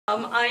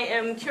I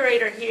am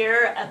curator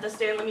here at the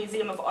Stanley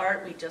Museum of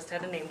Art. We just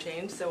had a name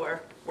change, so we're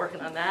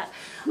working on that.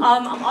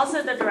 I'm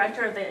also the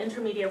director of the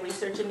Intermedia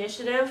Research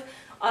Initiative,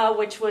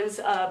 which was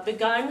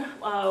begun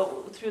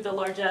through the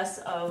largesse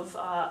of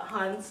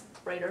Hans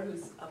Brader,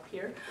 who's up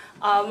here,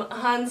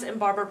 Hans and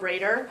Barbara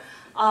Brader.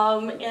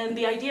 And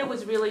the idea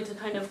was really to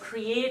kind of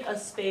create a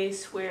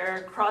space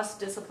where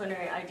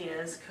cross-disciplinary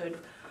ideas could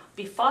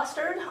be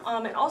fostered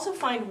and also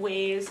find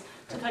ways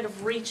to kind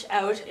of reach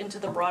out into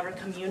the broader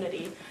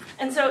community.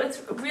 And so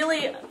it's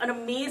really an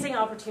amazing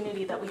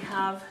opportunity that we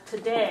have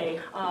today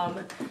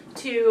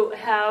to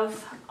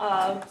have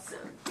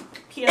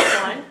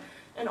PS1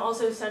 and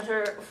also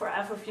Center for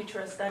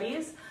Afrofuturist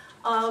Studies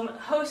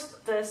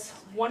host this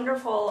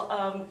wonderful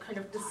kind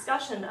of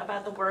discussion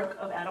about the work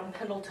of Adam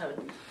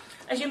Pendleton.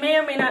 As you may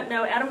or may not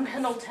know, Adam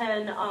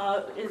Pendleton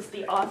is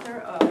the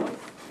author of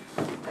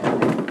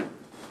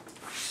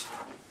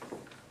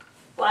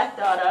Black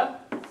Dada,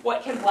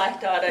 What Can Black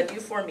Dada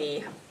Do For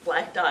Me?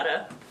 Black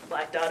Dada,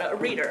 a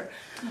reader.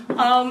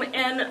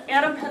 And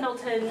Adam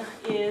Pendleton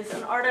is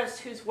an artist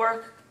whose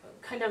work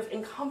kind of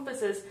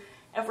encompasses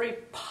every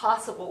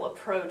possible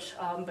approach,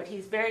 but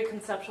he's very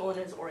conceptual in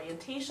his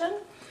orientation.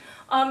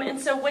 And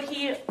so what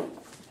he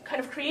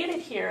kind of created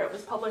here, it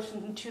was published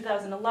in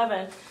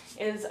 2011,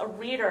 is a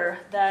reader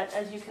that,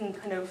 as you can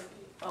kind of,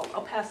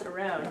 I'll pass it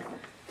around,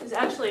 is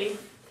actually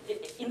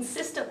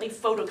insistently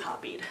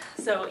photocopied.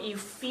 So you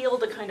feel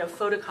the kind of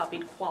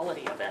photocopied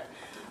quality of it.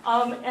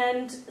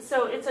 And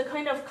so it's a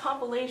kind of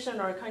compilation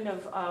or a kind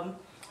of,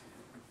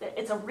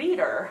 it's a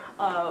reader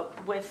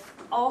with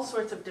all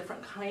sorts of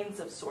different kinds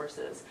of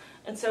sources.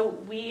 And so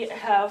we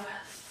have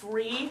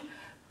three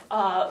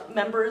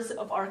members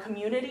of our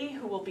community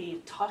who will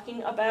be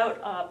talking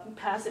about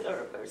passage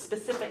or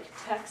specific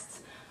texts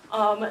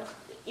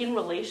in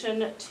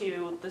relation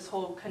to this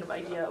whole kind of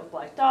idea of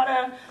Black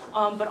Dada,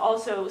 but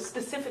also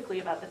specifically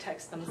about the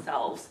texts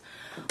themselves.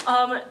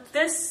 All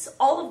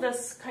of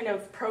this kind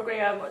of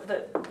program,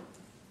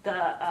 the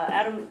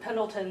Adam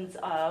Pendleton's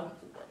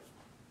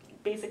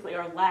basically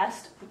our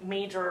last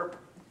major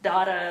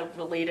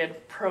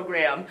Dada-related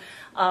program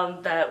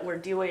that we're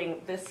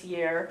doing this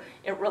year.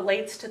 It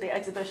relates to the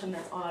exhibition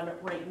that's on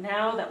right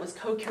now that was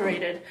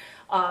co-curated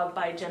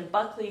by Jen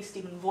Buckley,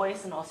 Stephen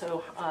Voice, and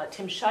also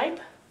Tim Shipe.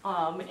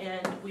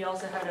 And we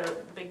also had a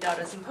Big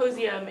Dada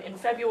Symposium in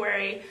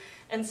February.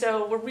 And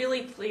so we're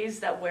really pleased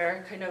that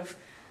we're kind of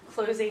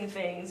closing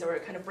things or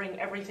kind of bring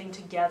everything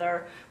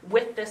together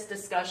with this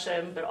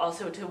discussion, but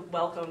also to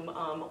welcome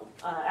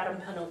Adam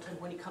Pendleton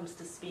when he comes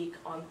to speak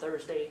on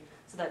Thursday.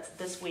 So that's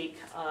this week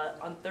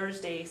on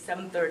Thursday,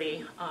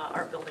 7:30,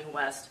 Art Building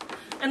West.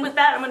 And with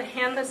that, I'm going to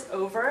hand this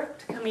over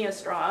to Camilla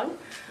Strong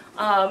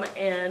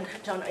and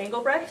John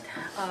Engelbrecht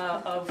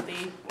of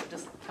the,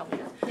 just tell me,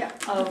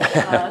 of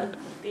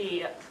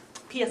the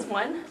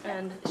PS1,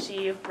 and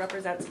she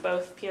represents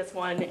both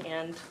PS1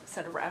 and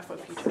Center for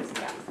Afrofuturist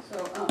Studies.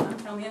 So I'm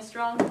Camilla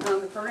Strong,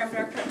 the program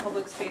director at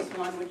Public Space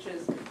One, which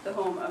is the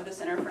home of the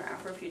Center for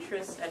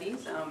Afrofuturist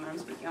Studies. I'm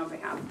speaking on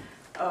behalf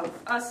of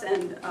us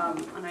and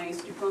Alea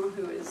Adigweme,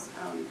 who is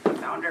the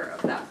founder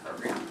of that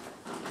program.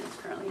 It's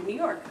currently in New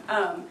York.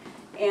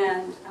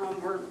 And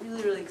we're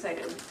really, really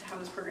excited to have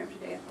this program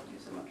today. Thank you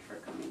so much for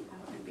coming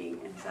out and being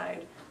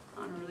inside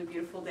on a really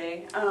beautiful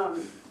day.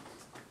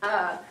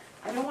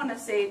 I don't want to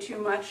say too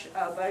much,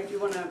 but I do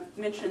want to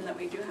mention that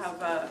we do have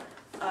the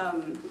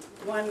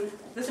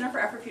Center for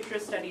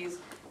Afrofuturist Studies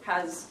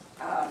has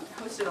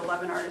hosted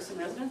 11 artists in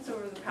residence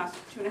over the past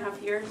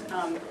 2.5 years,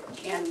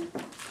 and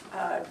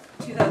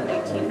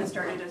 2018 has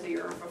started as a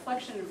year of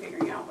reflection and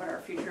figuring out what our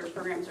future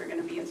programs are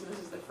going to be, and so this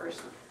is the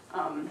first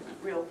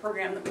real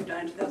program that we've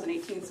done in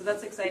 2018, so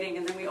that's exciting.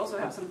 And then we also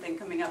have something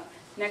coming up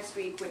next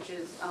week, which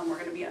is we're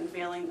going to be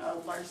unveiling a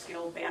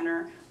large-scale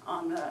banner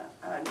on the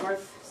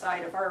north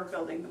side of our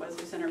building, the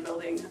Wesley Center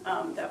building,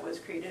 that was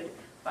created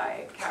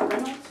by Kat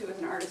Reynolds, who is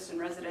an artist in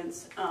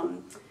residence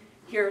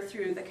here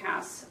through the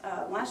CAS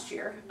last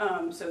year.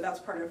 So that's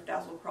part of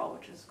Dazzle Crawl,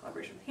 which is a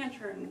collaboration with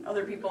Hancher and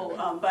other people,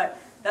 but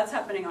that's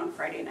happening on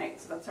Friday night,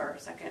 so that's our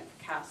second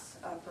CAS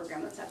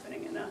program that's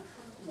happening in a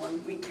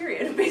 1-week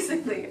period,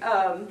 basically.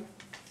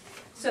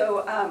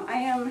 So I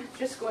am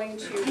just going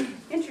to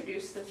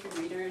introduce the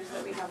 3 readers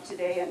that we have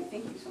today, and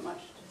thank you so much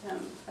to Tim,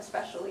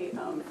 especially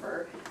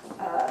for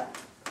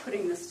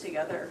putting this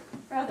together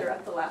rather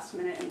at the last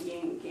minute and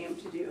being game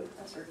to do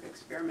a sort of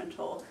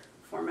experimental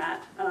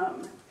format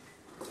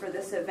for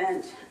this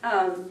event.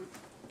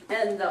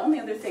 And the only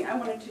other thing, I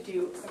wanted to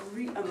do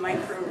a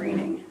micro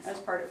reading as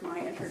part of my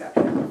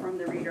introduction from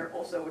the reader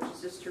also, which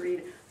is just to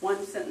read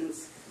one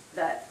sentence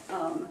that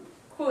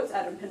quotes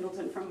Adam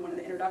Pendleton from one of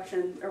the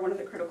introduction, or one of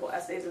the critical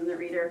essays in the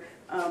reader,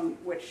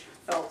 which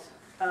felt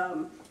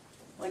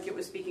like it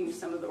was speaking to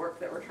some of the work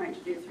that we're trying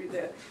to do through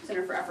the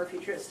Center for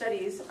Afrofuturist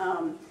Studies,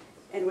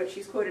 in which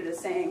he's quoted as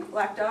saying,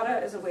 "Black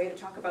Dada is a way to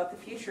talk about the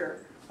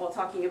future while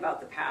talking about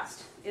the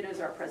past. It is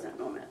our present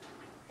moment."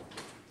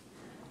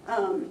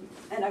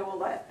 And I will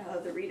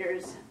let the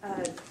readers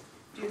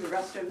do the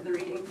rest of the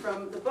reading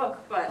from the book,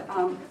 but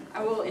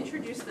I will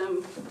introduce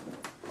them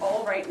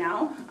all right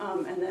now,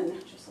 and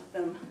then just let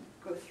them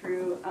go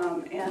through,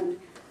 and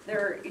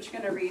they're each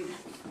going to read,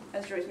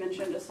 as Joyce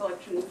mentioned, a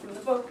selection from the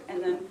book,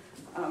 and then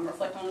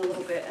reflect on it a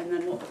little bit, and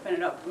then we'll open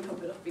it up. We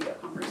hope it'll be a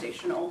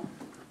conversational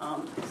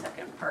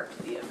second part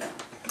to the event.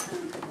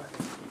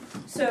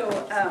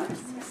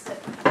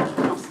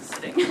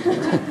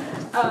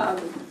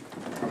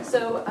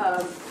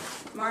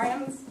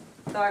 Miriam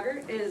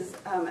Thaggert is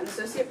an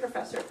associate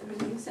professor at the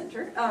Museum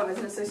Center, is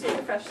an associate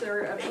professor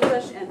of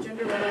English and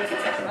Gender, Women's,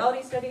 and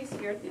Sexuality Studies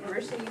here at the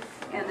university,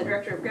 and the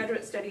director of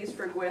graduate studies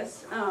for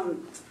GWIS.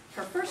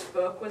 Her first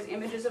book was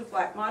Images of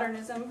Black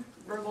Modernism,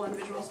 Verbal and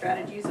Visual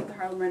Strategies of the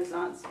Harlem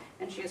Renaissance,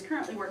 and she is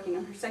currently working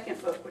on her second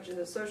book, which is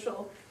a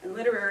social and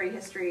literary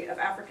history of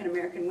African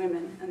American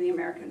women and the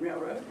American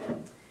Railroad.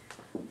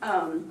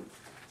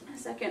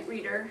 Second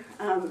reader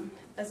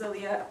is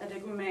Alea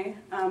Adigweme,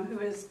 who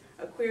is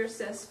a queer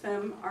cis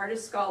femme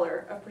artist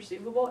scholar of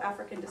perceivable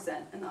African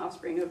descent and the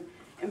offspring of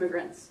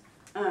immigrants.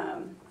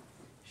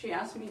 She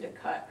asked me to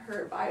cut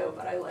her bio,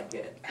 but I like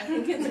it. I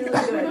think it's really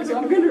good, so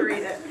I'm going to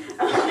read it.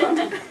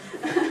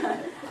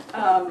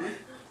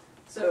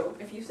 So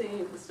if you say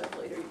any of the stuff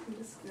later, you can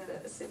just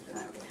save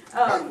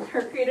time.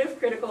 Her creative,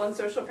 critical, and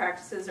social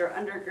practices are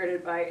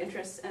undergirded by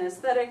interests in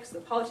aesthetics, the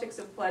politics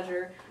of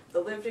pleasure, the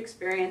lived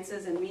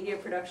experiences and media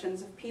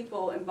productions of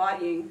people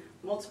embodying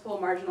multiple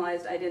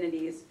marginalized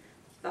identities,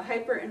 the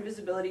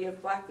hyper-invisibility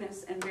of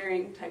blackness, and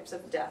varying types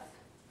of death.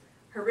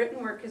 Her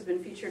written work has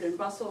been featured in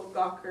Bustle,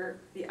 Gawker,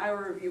 the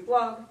Iowa Review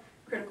blog,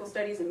 Critical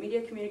Studies in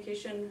Media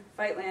Communication,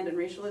 Fightland, and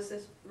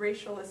Racialicious,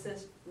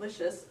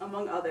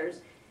 among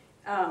others.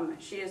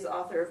 She is the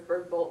author of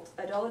Bird Bolt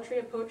Idolatry,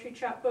 a poetry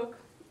chapbook,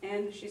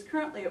 and she's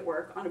currently at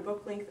work on a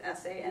book-length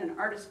essay and an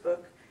artist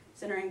book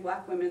centering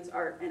Black women's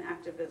art and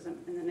activism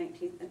in the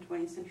 19th and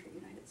 20th century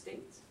United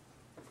States.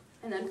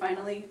 And then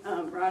finally,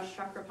 Raj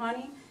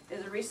Chakrapani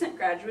is a recent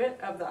graduate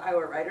of the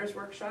Iowa Writers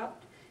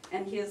Workshop,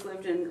 and he has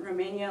lived in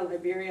Romania,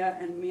 Liberia,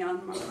 and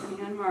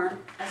Myanmar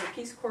as a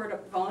Peace Corps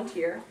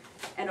volunteer,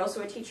 and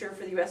also a teacher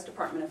for the U.S.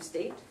 Department of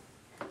State.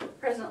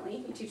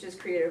 Presently, he teaches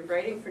creative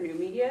writing for new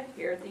media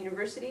here at the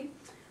university.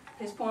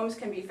 His poems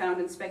can be found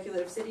in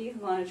Speculative City,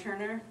 Lana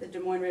Turner, the Des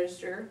Moines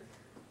Register,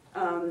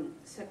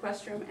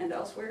 Sequestrum, and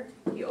elsewhere.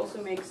 He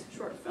also makes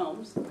short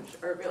films,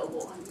 which are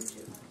available on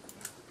YouTube.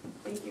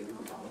 Thank you.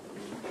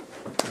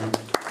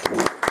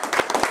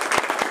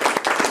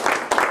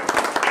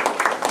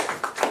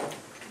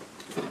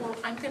 Well,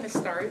 I'm going to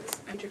start.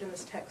 I'm featured in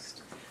this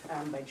text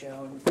by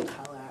Joan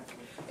Pollack.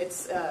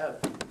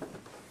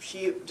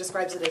 She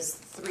describes it as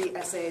 3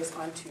 essays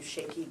onto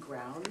shaky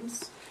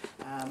grounds.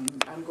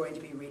 I'm going to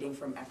be reading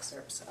from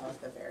excerpts of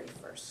the very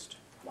first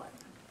one.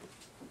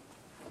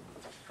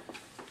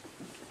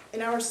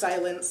 In our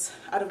silence,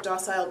 out of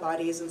docile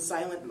bodies and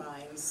silent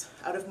minds,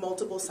 out of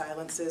multiple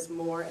silences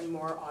more and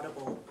more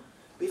audible,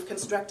 we've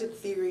constructed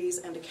theories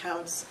and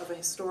accounts of a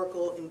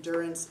historical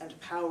endurance and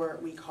power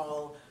we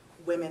call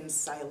women's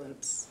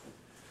silence.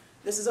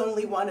 This is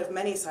only one of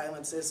many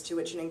silences to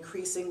which an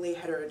increasingly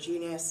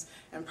heterogeneous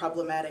and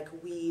problematic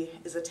we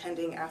is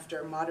attending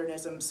after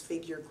modernism's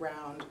figure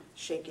ground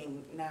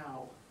shaking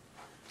now.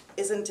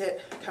 Isn't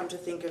it, come to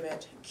think of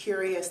it,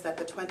 curious that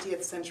the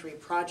 20th century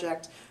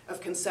project of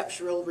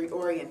conceptual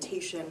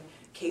reorientation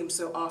came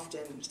so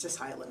often to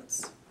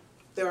silence?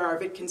 There are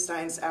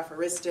Wittgenstein's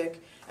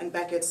aphoristic and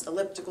Beckett's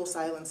elliptical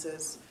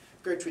silences,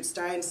 Gertrude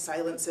Stein's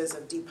silences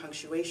of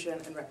depunctuation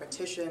and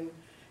repetition,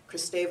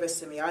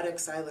 Kristeva's semiotic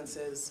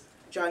silences,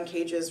 John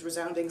Cage's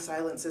resounding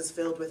silences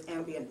filled with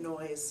ambient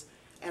noise,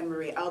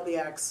 Anne-Marie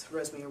Albiach's,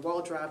 Rosemary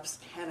Waldrop's,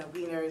 Hannah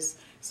Wiener's,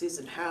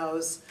 Susan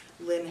Howe's,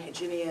 Lynn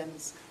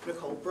Haginian's,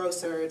 Nicole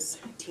Brossard's,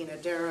 Tina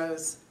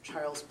Darrow's,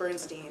 Charles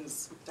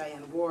Bernstein's,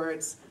 Diane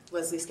Ward's,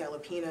 Leslie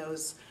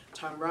Scalapino's,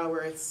 Tom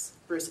Raworth's,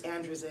 Bruce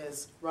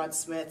Andrews's, Rod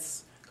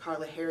Smith's,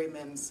 Carla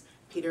Harriman's,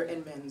 Peter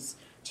Inman's,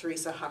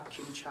 Teresa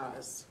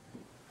Hawk-Kim-Cha's.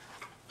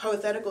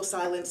 Poethetical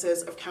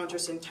silences of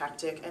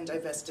countersyntactic and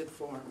divested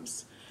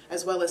forms,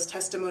 as well as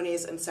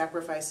testimonies and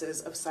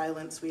sacrifices of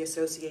silence we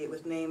associate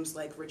with names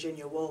like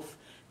Virginia Woolf,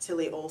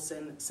 Tilly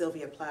Olson,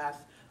 Sylvia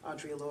Plath,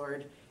 Audre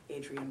Lorde,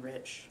 Adrienne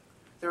Rich.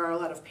 There are a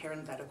lot of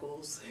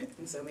parentheticals,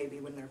 and so maybe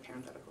when they're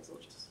parentheticals, I'll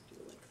just do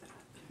it like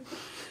that.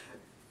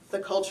 The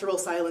cultural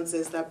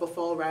silences that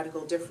befall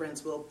radical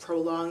difference will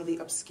prolong the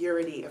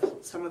obscurity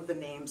of some of the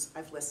names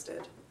I've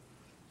listed.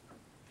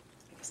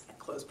 I guess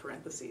close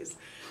parentheses.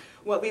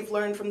 What we've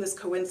learned from this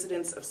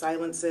coincidence of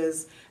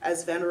silences,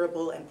 as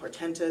venerable and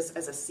portentous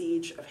as a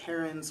siege of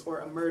herons or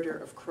a murder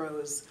of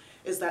crows,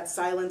 is that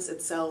silence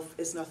itself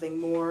is nothing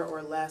more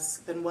or less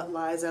than what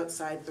lies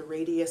outside the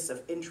radius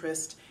of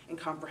interest and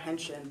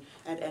comprehension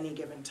at any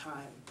given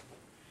time.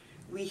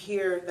 We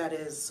hear, that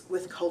is,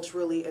 with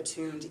culturally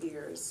attuned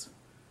ears.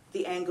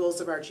 The angles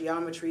of our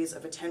geometries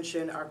of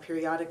attention are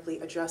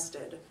periodically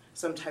adjusted,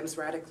 sometimes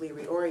radically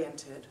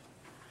reoriented.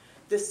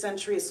 This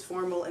century's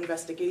formal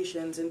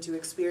investigations into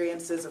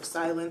experiences of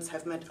silence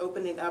have meant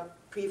opening up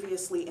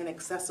previously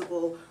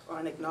inaccessible or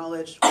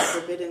unacknowledged or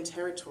forbidden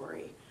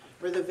territory,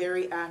 where the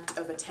very act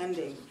of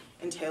attending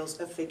entails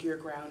a figure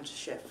ground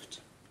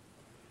shift.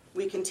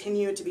 We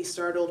continue to be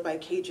startled by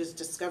Cage's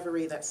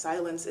discovery that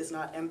silence is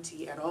not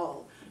empty at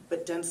all,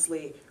 but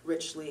densely,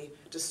 richly,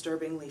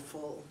 disturbingly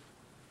full.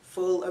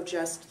 Full of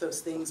just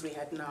those things we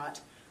had not,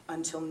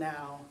 until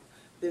now,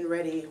 been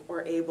ready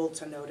or able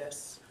to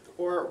notice,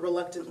 or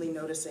reluctantly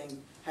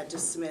noticing, had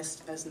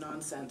dismissed as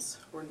nonsense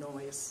or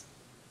noise.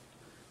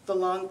 The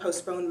long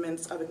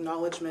postponements of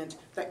acknowledgement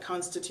that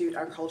constitute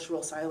our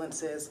cultural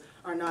silences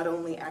are not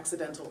only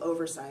accidental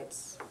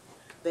oversights.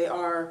 They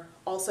are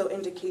also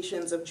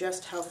indications of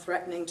just how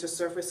threatening to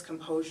surface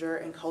composure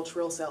and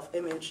cultural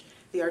self-image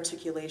the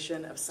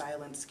articulation of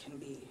silence can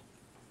be.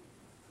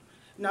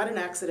 Not an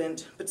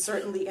accident, but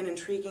certainly an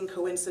intriguing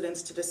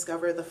coincidence to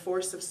discover the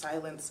force of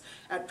silence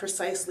at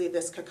precisely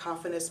this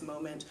cacophonous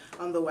moment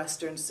on the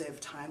Western Civ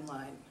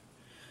timeline.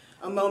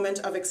 A moment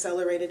of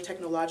accelerated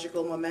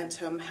technological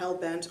momentum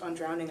hell-bent on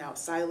drowning out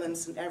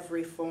silence in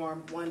every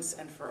form once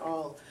and for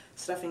all,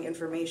 stuffing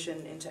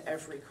information into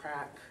every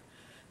crack.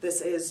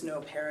 This is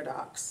no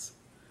paradox.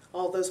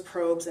 All those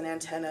probes and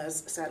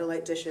antennas,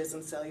 satellite dishes,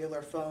 and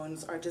cellular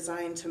phones are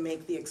designed to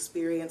make the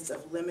experience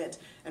of limit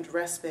and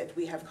respite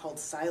we have called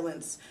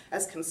silence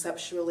as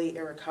conceptually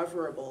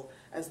irrecoverable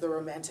as the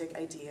romantic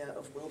idea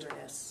of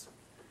wilderness.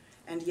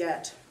 And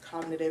yet,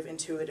 cognitive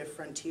intuitive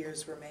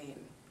frontiers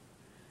remain.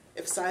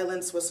 If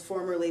silence was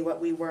formerly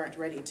what we weren't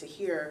ready to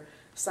hear,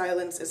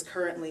 silence is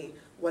currently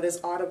what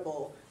is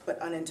audible but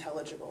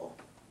unintelligible.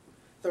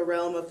 The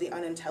realm of the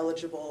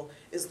unintelligible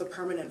is the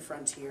permanent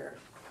frontier,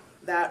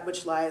 that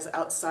which lies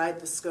outside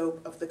the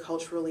scope of the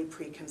culturally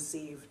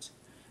preconceived,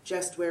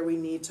 just where we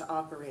need to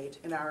operate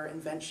in our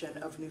invention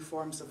of new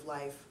forms of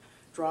life,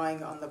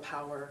 drawing on the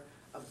power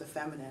of the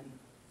feminine.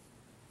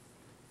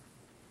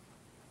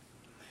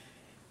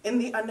 In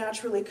the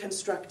unnaturally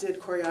constructed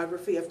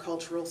choreography of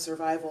cultural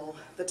survival,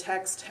 the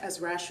text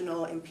as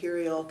rational,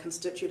 imperial,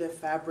 constitutive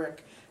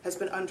fabric has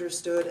been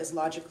understood as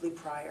logically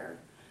prior,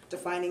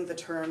 defining the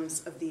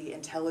terms of the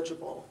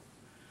intelligible.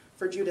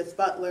 For Judith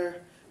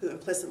Butler, who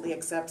implicitly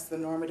accepts the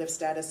normative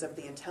status of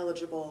the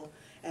intelligible,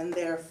 and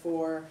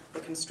therefore the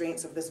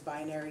constraints of this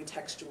binary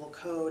textual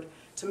code,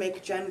 to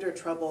make gender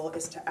trouble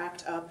is to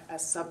act up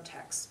as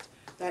subtext,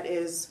 that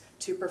is,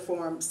 to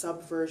perform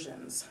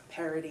subversions,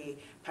 parody,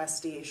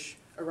 pastiche,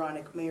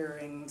 ironic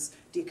mirrorings,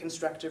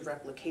 deconstructive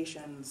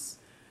replications.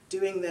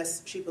 Doing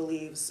this, she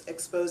believes,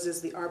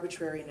 exposes the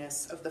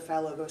arbitrariness of the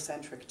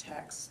phallogocentric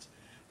text.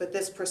 But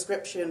this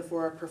prescription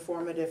for a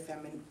performative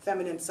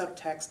feminine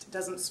subtext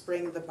doesn't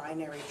spring the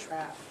binary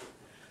trap.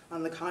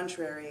 On the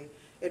contrary,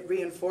 it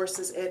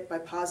reinforces it by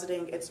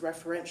positing its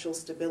referential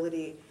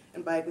stability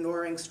and by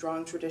ignoring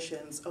strong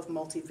traditions of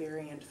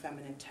multivariant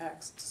feminine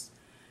texts.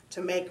 To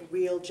make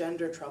real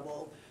gender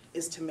trouble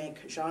is to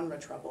make genre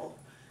trouble,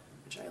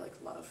 which I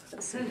love.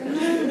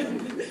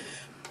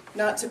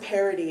 Not to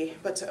parody,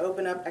 but to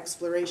open up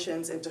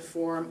explorations into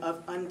form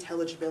of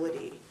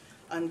unintelligibility,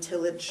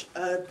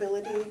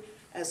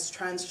 as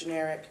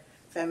transgeneric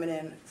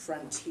feminine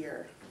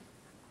frontier.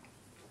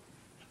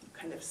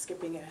 Kind of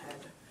skipping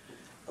ahead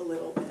a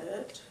little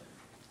bit.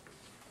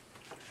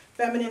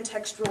 Feminine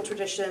textual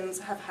traditions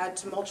have had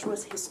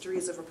tumultuous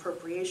histories of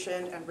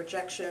appropriation and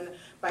rejection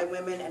by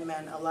women and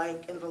men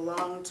alike in the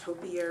long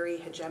topiary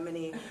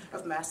hegemony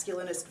of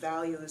masculinist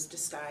values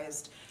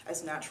disguised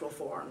as natural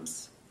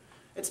forms.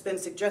 It's been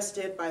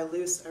suggested by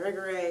Luce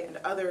Irigaray and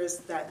others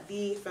that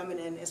the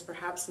feminine is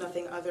perhaps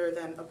nothing other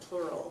than a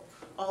plural,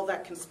 all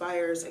that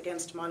conspires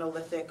against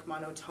monolithic,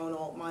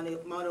 monotonal,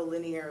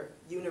 monolinear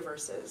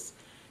universes,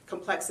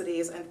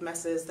 complexities and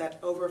messes that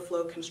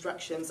overflow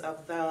constructions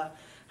of the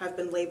have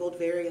been labeled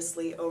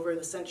variously over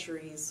the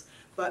centuries,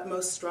 but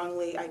most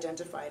strongly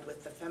identified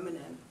with the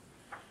feminine.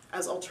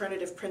 As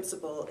alternative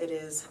principle, it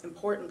is,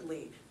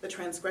 importantly, the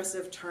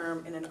transgressive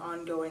term in an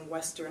ongoing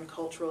Western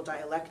cultural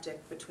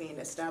dialectic between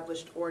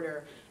established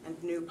order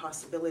and new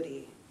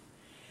possibility.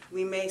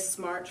 We may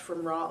smart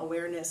from raw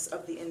awareness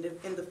of the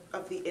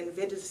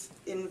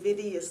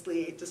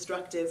invidiously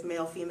destructive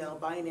male-female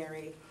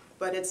binary,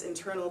 but its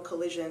internal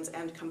collisions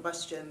and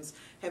combustions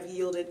have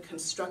yielded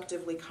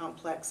constructively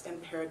complex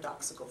and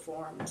paradoxical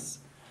forms.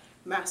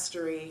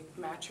 Mastery,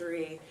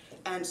 mattery,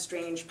 and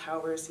strange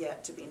powers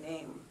yet to be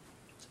named.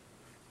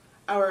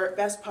 Our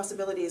best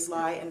possibilities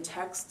lie in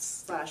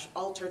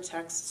texts/alter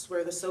texts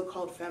where the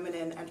so-called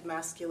feminine and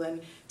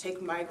masculine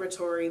take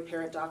migratory,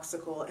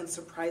 paradoxical, and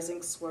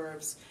surprising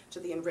swerves to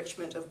the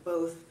enrichment of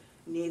both,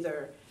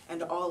 neither,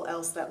 and all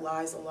else that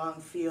lies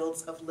along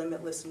fields of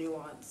limitless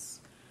nuance.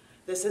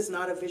 This is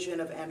not a vision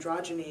of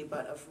androgyny,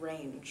 but of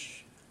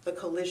range, the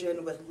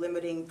collision with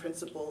limiting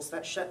principles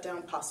that shut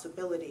down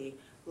possibility,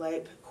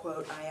 like,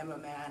 quote, I am a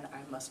man,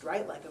 I must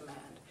write like a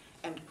man,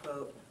 end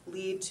quote,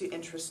 lead to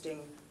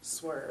interesting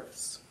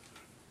swerves.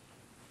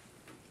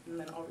 And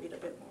then I'll read a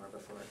bit more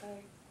before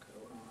I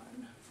go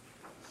on.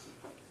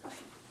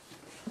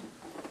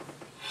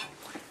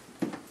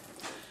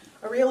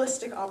 A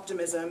realistic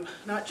optimism,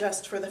 not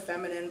just for the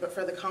feminine, but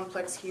for the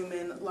complex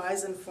human,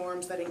 lies in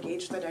forms that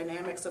engage the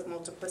dynamics of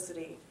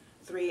multiplicity,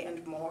 three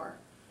and more.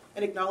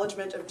 An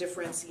acknowledgement of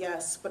difference,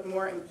 yes, but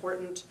more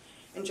important,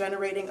 and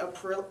generating a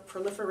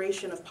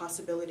proliferation of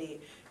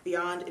possibility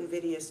beyond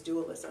invidious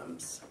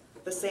dualisms.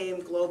 The same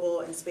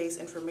global and space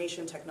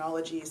information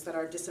technologies that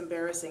are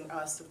disembarrassing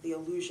us of the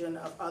illusion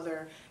of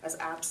other as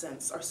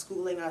absence are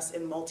schooling us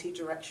in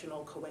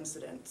multi-directional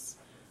coincidence,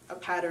 a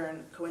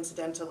pattern,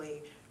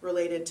 coincidentally,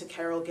 related to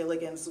Carol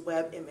Gilligan's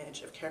web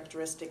image of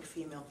characteristic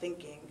female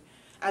thinking,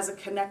 as a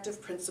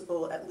connective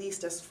principle at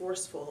least as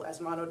forceful as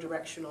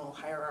monodirectional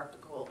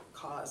hierarchical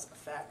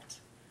cause-effect.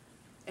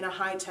 In a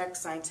high-tech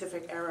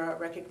scientific era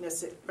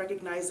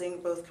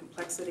recognizing both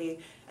complexity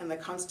and the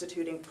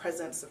constituting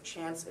presence of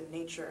chance in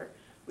nature,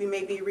 we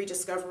may be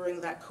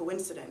rediscovering that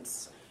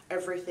coincidence,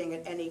 everything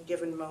at any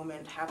given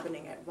moment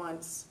happening at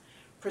once,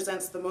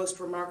 presents the most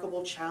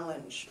remarkable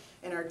challenge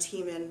in our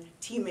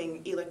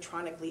teeming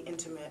electronically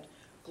intimate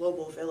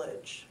global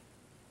village.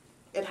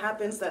 It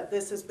happens that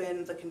this has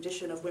been the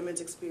condition of women's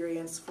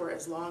experience for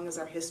as long as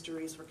our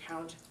histories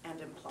recount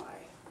and imply.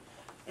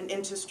 An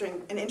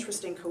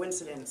interesting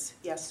coincidence,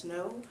 yes,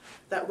 no,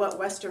 that what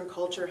Western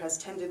culture has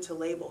tended to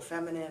label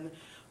feminine,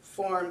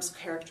 forms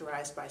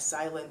characterized by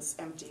silence,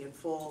 empty and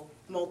full,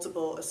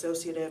 multiple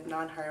associative,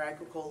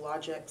 non-hierarchical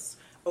logics,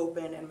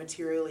 open and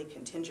materially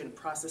contingent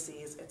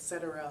processes,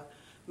 etc.,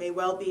 may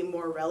well be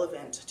more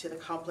relevant to the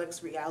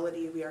complex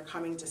reality we are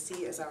coming to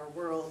see as our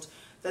world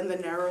than the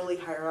narrowly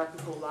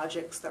hierarchical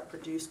logics that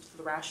produced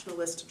the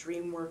rationalist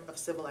dream work of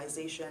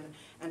civilization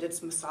and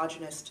its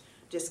misogynist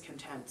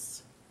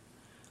discontents.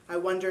 I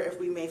wonder if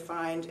we may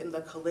find in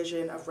the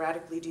collision of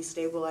radically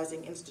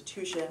destabilizing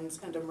institutions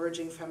and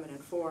emerging feminine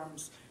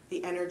forms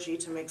the energy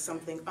to make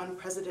something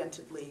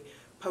unprecedentedly,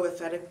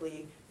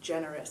 poetically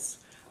generous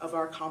of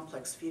our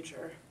complex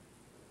future.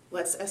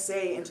 Let's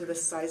essay into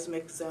this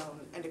seismic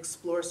zone and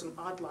explore some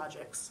odd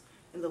logics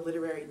in the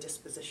literary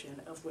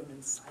disposition of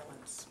women's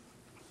silence.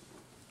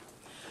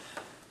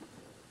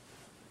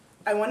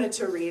 I wanted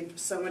to read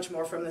so much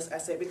more from this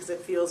essay because it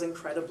feels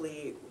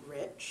incredibly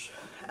rich,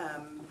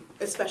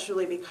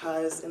 especially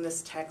because in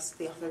this text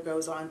the author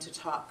goes on to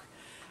talk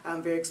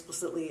very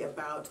explicitly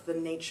about the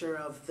nature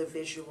of the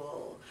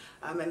visual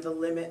and the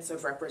limits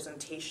of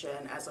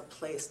representation as a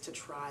place to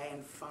try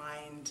and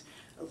find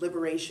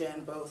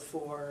liberation both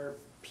for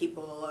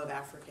people of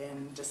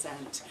African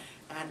descent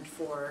and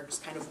for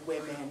just kind of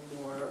women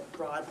more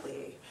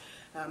broadly.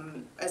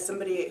 As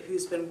somebody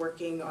who's been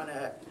working on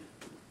a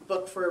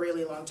book for a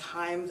really long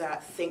time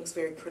that thinks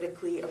very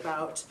critically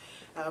about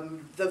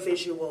the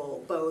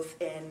visual,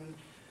 both in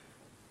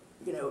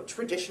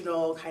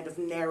traditional kind of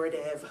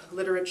narrative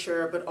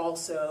literature, but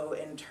also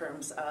in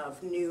terms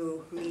of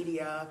new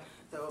media,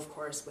 though of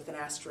course with an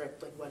asterisk,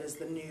 like what is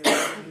the new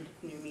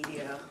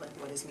media, like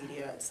what is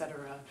media,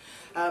 etc.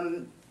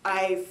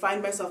 I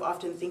find myself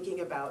often thinking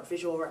about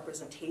visual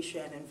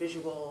representation and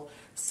visual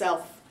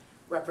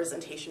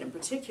self-representation in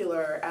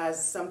particular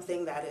as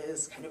something that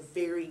is kind of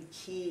very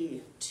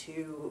key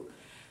to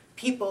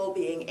people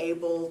being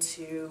able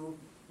to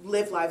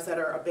live lives that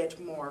are a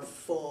bit more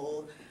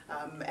full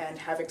and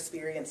have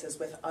experiences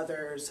with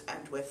others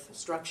and with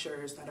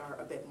structures that are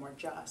a bit more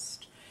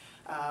just.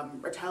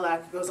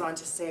 Ratelak goes on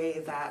to say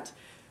that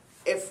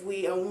if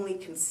we only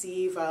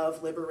conceive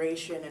of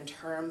liberation in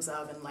terms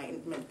of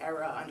Enlightenment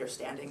era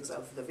understandings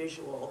of the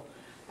visual,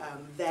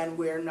 then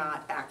we're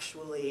not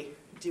actually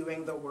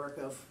doing the work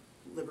of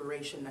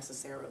liberation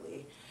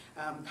necessarily.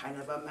 Kind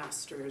of a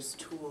master's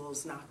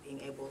tools, not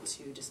being able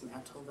to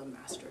dismantle the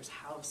master's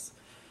house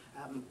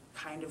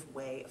kind of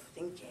way of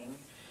thinking.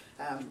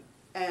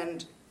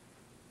 And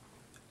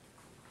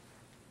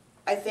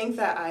I think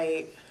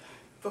that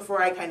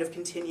before I kind of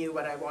continue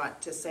what I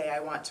want to say, I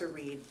want to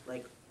read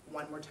like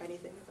one more tiny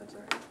thing, if that's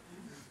all right.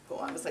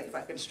 Hold on, it's like if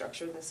I can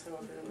structure this,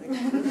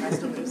 however, I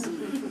still lose.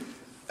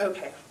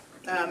 Okay.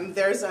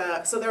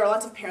 So there are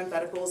lots of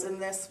parentheticals in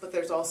this, but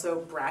there's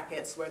also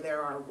brackets where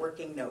there are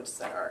working notes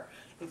that are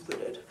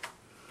included.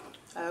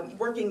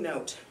 Working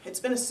note. It's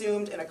been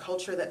assumed in a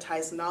culture that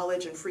ties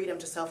knowledge and freedom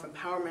to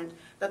self-empowerment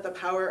that the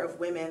power of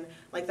women,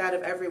 like that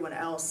of everyone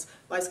else,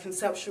 lies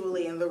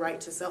conceptually in the right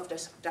to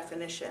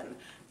self-definition,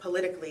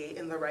 politically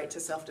in the right to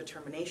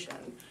self-determination.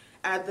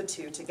 Add the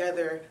two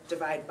together,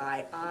 divide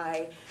by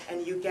I,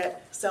 and you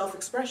get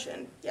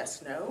self-expression.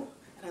 Yes, no?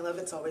 And I love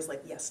it's always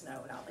like yes,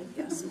 no, not like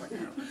yes or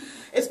no.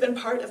 It's been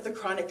part of the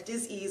chronic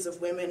dis-ease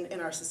of women in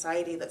our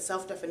society that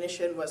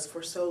self-definition was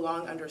for so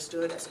long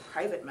understood as a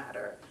private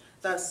matter.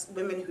 Thus,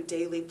 women who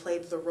daily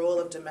played the role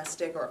of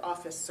domestic or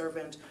office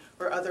servant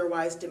or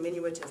otherwise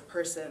diminutive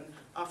person,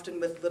 often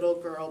with little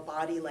girl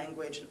body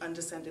language and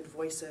undescended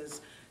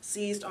voices,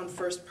 seized on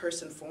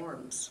first-person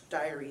forms,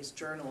 diaries,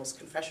 journals,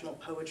 confessional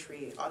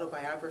poetry,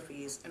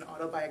 autobiographies, and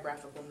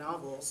autobiographical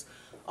novels,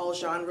 all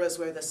genres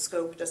where the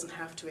scope doesn't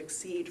have to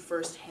exceed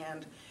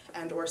first-hand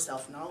and or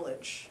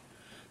self-knowledge.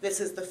 This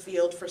is the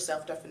field for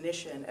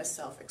self-definition as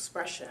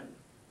self-expression.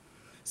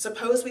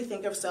 Suppose we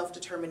think of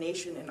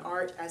self-determination in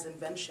art as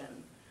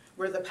invention,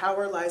 where the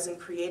power lies in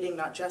creating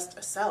not just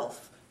a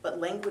self, but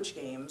language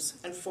games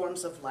and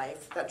forms of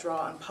life that draw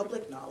on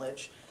public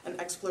knowledge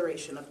and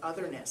exploration of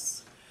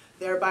otherness,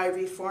 thereby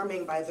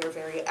reforming by their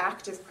very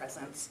active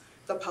presence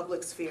the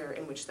public sphere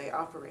in which they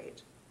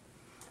operate.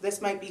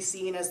 This might be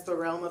seen as the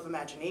realm of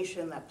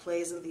imagination that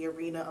plays in the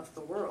arena of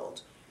the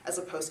world, as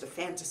opposed to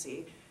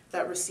fantasy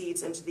that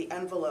recedes into the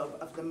envelope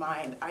of the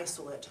mind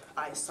isolate,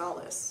 I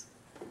solace.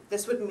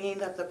 This would mean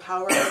that the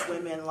power of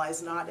women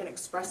lies not in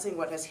expressing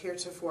what has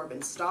heretofore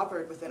been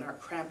stoppered within our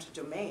cramped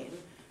domain,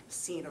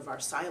 scene of our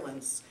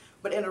silence,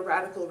 but in a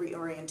radical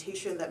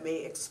reorientation that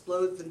may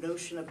explode the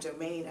notion of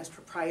domain as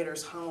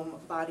proprietor's home,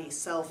 body,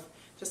 self,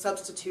 to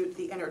substitute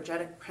the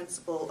energetic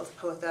principle of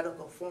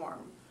poethetical form,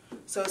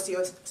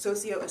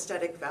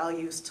 socio-aesthetic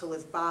values to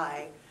live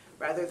by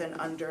rather than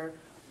under,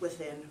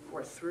 within,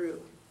 or through.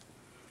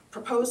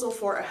 Proposal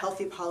for a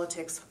healthy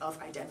politics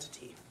of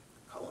identity,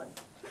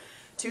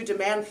 to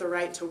demand the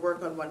right to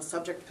work on one's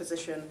subject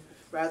position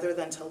rather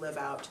than to live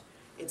out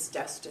its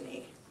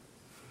destiny.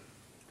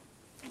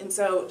 And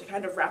so to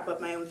kind of wrap up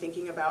my own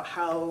thinking about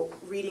how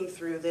reading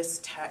through this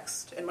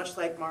text, and much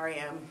like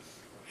Miriam,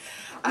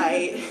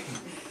 I,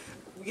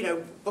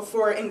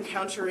 before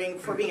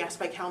being asked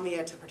by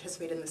Kalmia to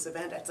participate in this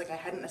event, it's like I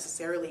hadn't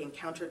necessarily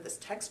encountered this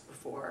text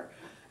before.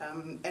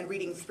 And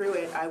reading through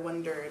it, I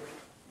wondered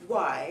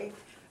why.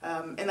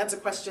 And that's a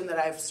question that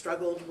I've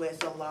struggled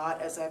with a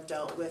lot as I've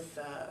dealt with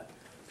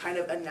kind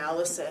of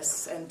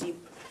analysis and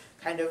deep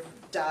kind of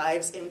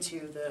dives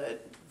into the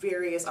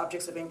various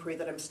objects of inquiry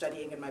that I'm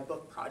studying in my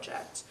book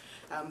project.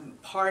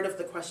 Part of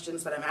the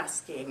questions that I'm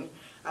asking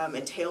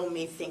entail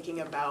me thinking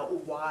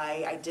about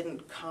why I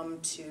didn't come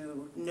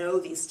to know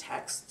these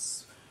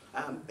texts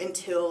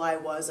until I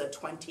was a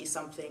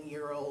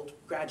 20-something-year-old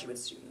graduate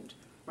student,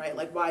 right?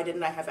 Like, why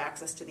didn't I have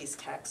access to these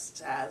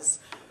texts as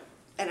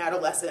an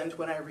adolescent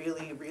when I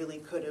really, really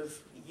could have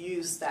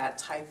used that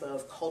type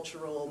of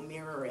cultural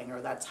mirroring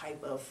or that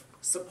type of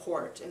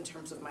support in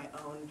terms of my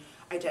own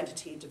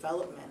identity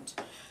development.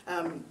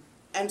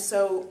 And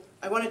so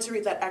I wanted to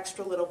read that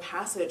extra little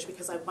passage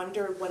because I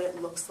wonder what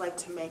it looks like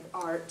to make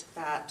art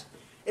that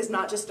is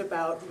not just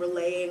about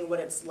relaying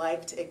what it's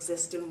like to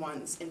exist in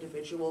one's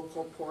individual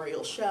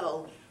corporeal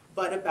shell,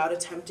 but about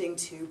attempting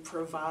to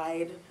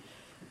provide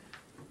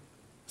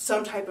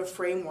some type of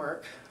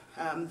framework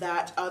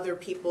that other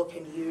people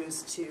can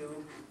use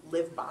to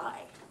live by,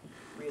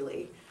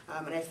 really.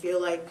 And I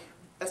feel like,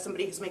 as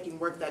somebody who's making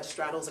work that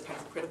straddles a kind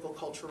of critical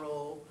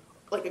cultural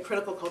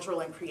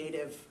and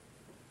creative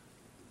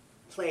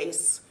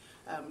place,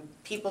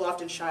 people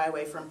often shy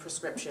away from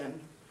prescription,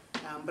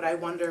 but I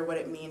wonder what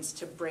it means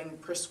to bring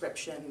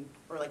prescription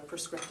or like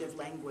prescriptive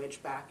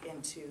language back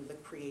into the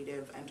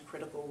creative and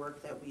critical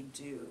work that we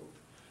do,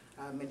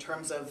 in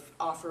terms of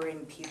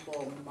offering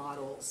people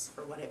models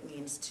for what it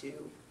means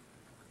to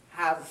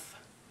have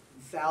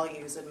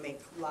values and make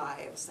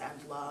lives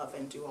and love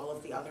and do all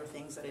of the other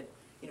things that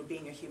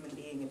being a human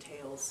being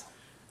entails,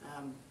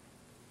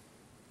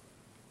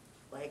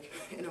 like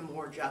in a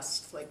more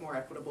just, like more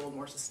equitable,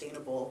 more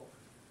sustainable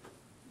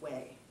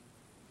way.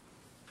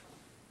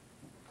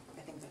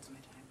 I think that's my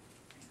time.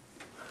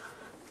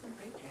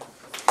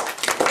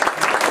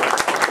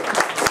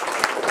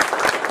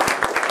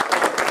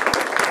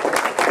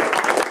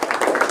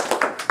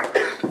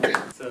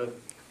 So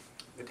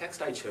the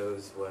text I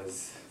chose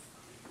was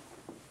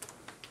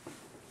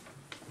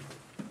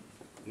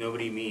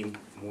Nobody Mean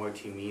More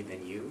to Me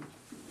Than You.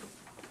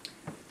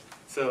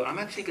 So I'm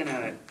actually going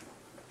to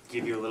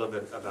give you a little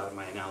bit about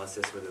my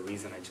analysis for the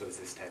reason I chose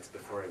this text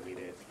before I read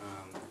it.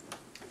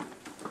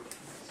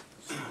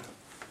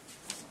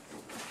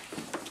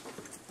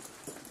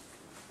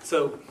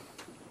 So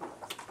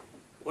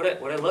what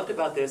I loved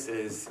about this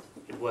is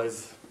it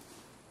was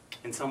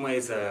in some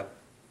ways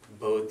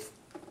both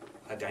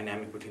a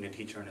dynamic between a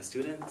teacher and a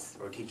student,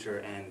 or a teacher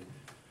and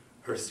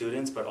her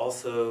students, but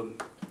also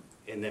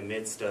in the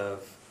midst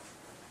of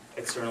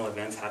external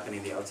events happening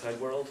in the outside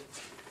world.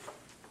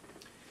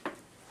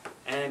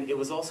 And it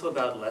was also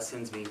about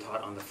lessons being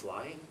taught on the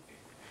fly.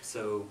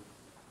 So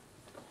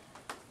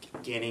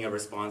gaining a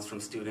response from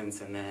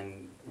students and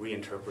then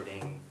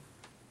reinterpreting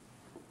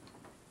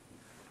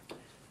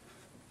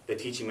the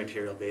teaching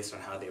material based on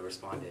how they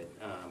responded.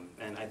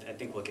 And I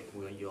think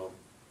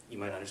you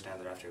might understand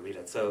that after you read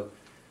it. So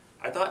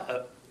I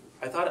thought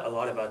a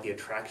lot about the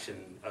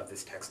attraction of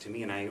this text to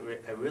me, and I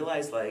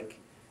realized like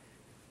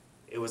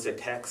it was a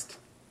text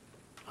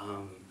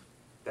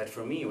that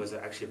for me was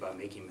actually about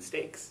making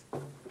mistakes.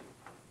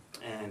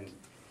 And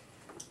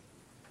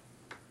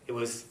it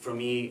was, for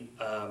me,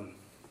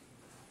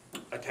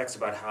 a text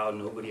about how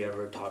nobody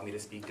ever taught me to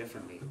speak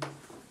differently.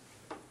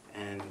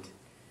 And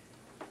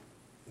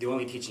the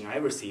only teaching I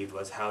received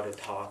was how to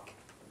talk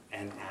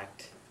and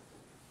act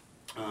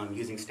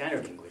using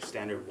standard English,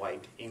 standard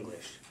white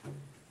English.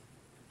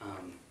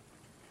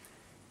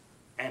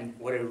 And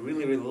what I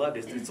really, really loved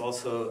is it's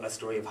also a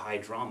story of high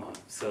drama.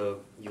 So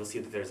you'll see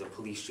that there's a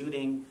police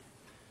shooting,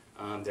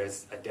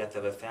 there's a death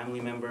of a family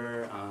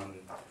member.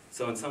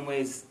 So in some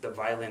ways, the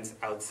violence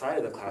outside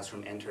of the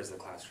classroom enters the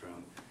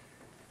classroom.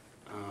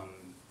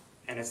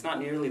 And it's not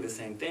nearly the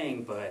same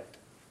thing, but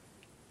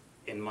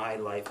in my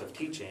life of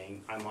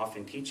teaching, I'm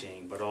often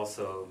teaching, but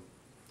also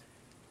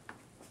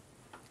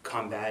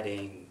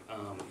combating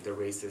the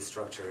racist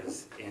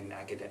structures in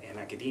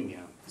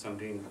academia. So I'm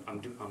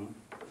doing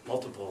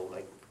multiple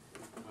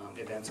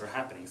events are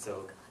happening.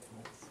 So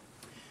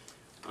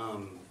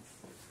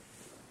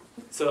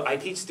so I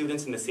teach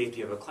students in the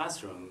safety of a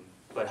classroom,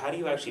 but how do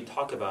you actually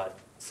talk about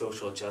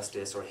social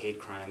justice or hate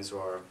crimes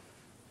or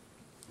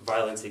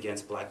violence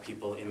against black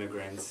people,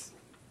 immigrants?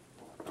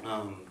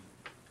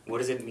 What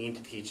does it mean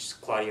to teach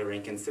Claudia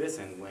Rankine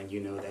Citizen when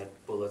you know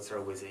that bullets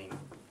are whizzing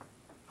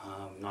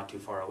not too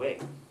far away?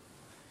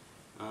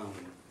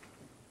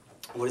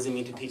 What does it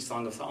mean to teach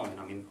Song of Solomon?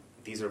 I mean,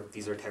 these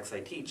are texts I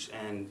teach,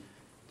 and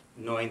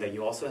knowing that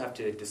you also have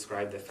to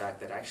describe the fact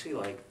that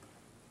actually,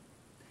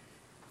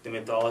 the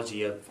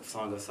mythology of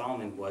Song of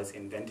Solomon was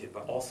invented,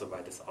 but also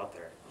by this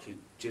author. She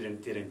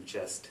didn't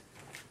just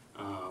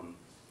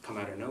come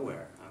out of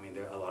nowhere. I mean,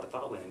 a lot of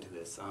thought went into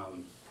this.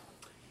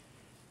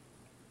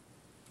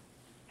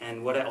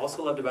 And what I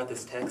also loved about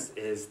this text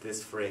is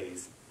this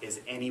phrase: "Is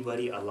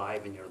anybody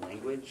alive in your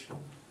language?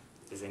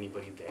 Is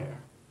anybody there?"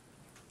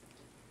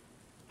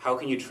 How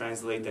can you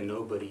translate the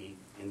nobody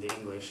in the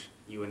English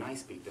you and I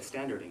speak, the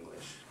standard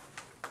English?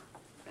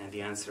 And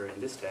the answer in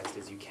this text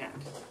is you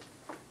can't.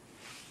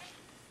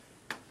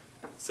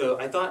 So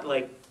I thought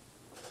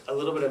a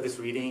little bit of this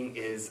reading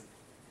is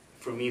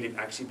for me to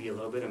actually be a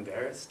little bit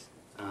embarrassed,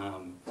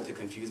 to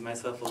confuse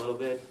myself a little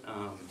bit,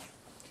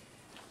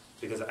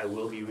 because I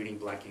will be reading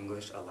Black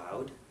English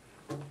aloud.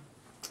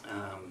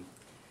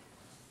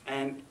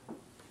 And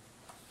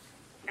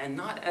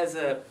not as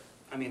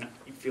I mean,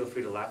 feel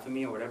free to laugh at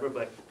me or whatever,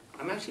 but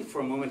I'm actually for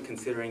a moment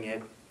considering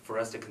it, for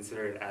us to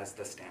consider it as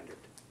the standard.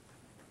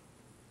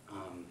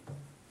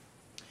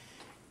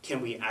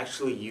 Can we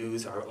actually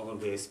use our own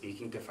way of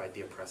speaking to fight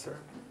the oppressor?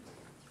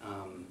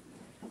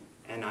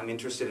 And I'm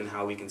interested in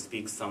how we can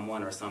speak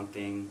someone or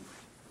something,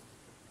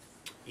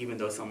 even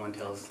though someone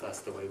tells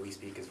us the way we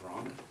speak is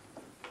wrong.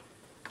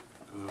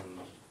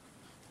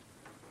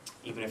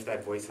 Even if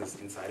that voice is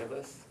inside of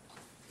us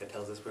that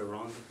tells us we're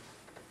wrong.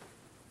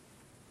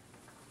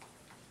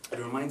 It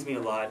reminds me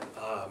a lot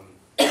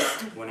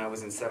when I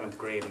was in 7th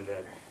grade and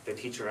the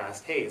teacher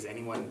asked, "Hey, is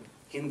anyone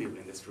Hindu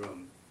in this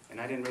room?" And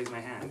I didn't raise my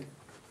hand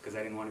because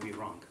I didn't want to be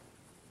wrong.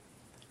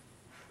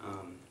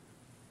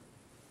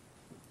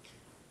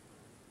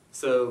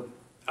 So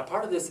a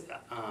part of this,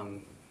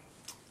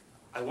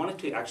 I wanted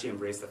to actually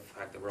embrace the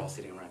fact that we're all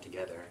sitting around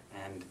together.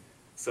 And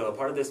so a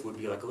part of this would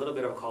be a little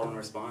bit of a call and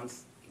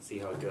response. You can see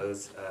how it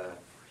goes.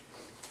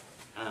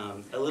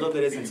 A little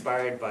bit is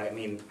inspired by,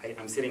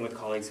 I'm sitting with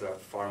colleagues who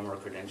have far more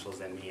credentials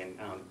than me, and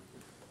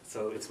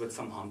so it's with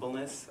some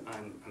humbleness.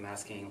 I'm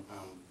asking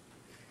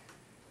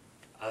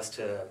us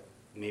to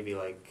maybe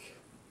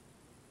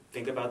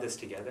think about this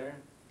together,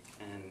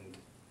 and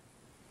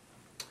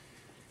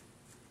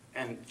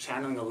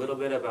channeling a little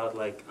bit about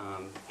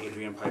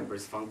Adrian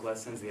Piper's funk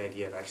lessons, the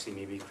idea of actually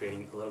maybe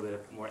creating a little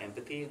bit more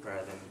empathy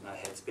rather than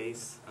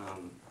headspace.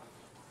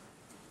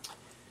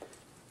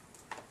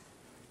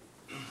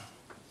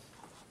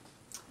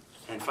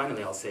 And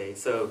finally, I'll say,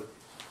 so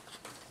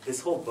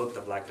this whole book, The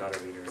Black Dada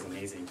Reader, is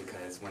amazing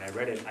because when I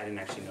read it, I didn't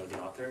actually know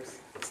the authors.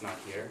 It's not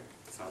here.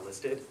 It's not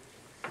listed.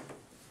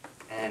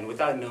 And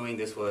without knowing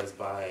this was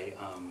by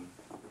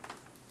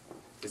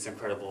this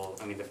incredible,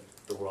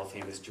 the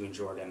world-famous June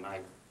Jordan,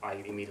 I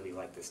immediately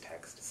liked this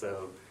text.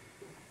 So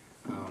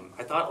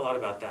I thought a lot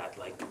about that,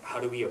 how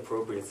do we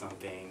appropriate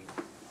something,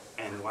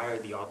 and why are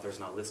the authors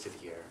not listed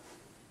here?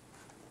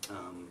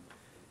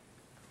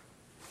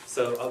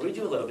 So I'll read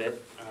you a little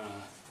bit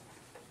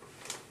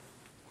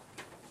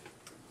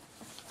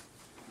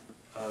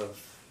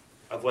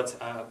of what's,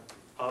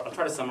 I'll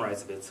try to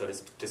summarize a bit so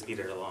to speed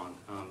it along.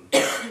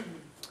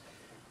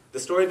 The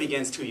story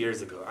begins 2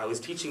 years ago. I was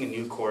teaching a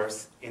new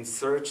course, In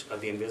Search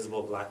of the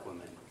Invisible Black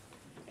Woman,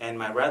 and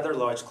my rather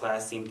large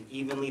class seemed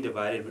evenly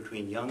divided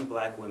between young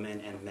black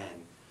women and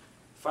men.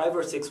 5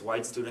 or 6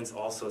 white students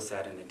also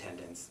sat in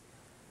attendance.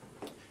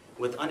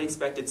 With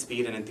unexpected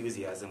speed and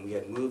enthusiasm, we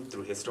had moved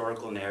through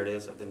historical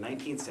narratives of the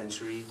 19th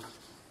century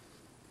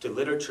to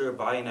literature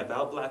by and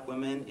about black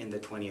women in the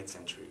 20th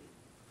century.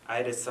 I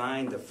had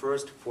assigned the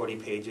first 40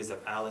 pages of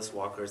Alice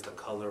Walker's The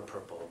Color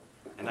Purple,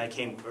 and I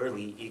came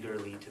early,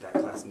 eagerly to that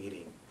class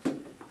meeting.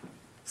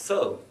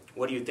 So,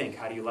 what do you think?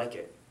 How do you like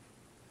it?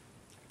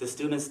 The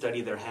students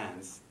studied their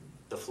hands,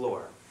 the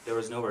floor. There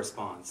was no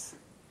response.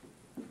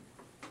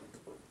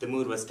 The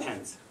mood was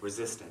tense,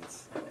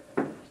 resistance.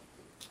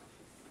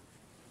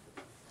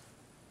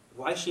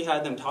 Why she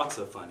had them talk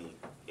so funny?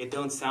 It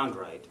don't sound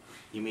right.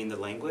 You mean the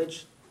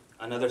language?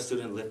 Another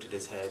student lifted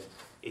his head.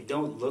 It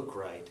don't look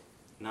right.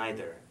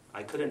 Neither.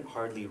 I couldn't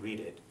hardly read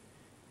it.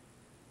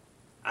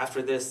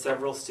 After this,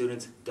 several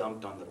students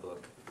dumped on the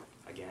book.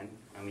 Again,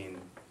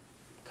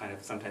 kind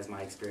of sometimes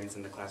my experience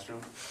in the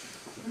classroom.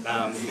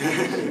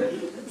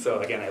 So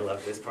again, I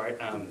love this part.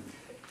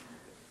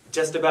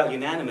 Just about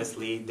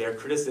unanimously, their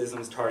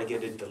criticisms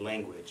targeted the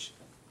language.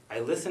 I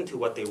listened to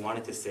what they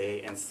wanted to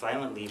say and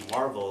silently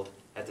marveled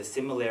at the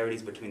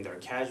similarities between their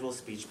casual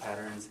speech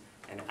patterns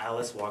and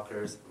Alice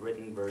Walker's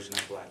written version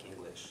of Black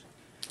English.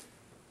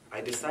 I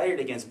decided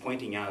against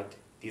pointing out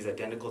these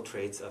identical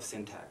traits of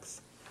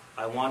syntax.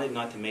 I wanted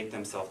not to make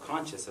them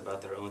self-conscious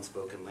about their own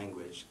spoken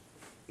language,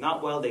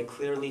 not while they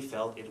clearly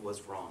felt it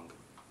was wrong.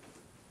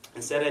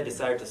 Instead, I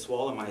decided to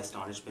swallow my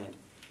astonishment.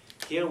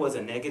 Here was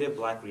a negative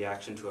Black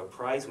reaction to a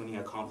prize-winning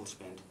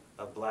accomplishment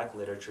of Black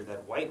literature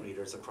that white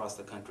readers across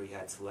the country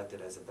had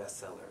selected as a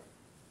bestseller.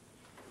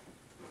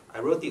 I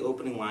wrote the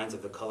opening lines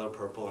of The Color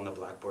Purple on the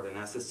blackboard and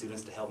asked the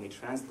students to help me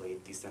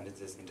translate these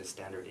sentences into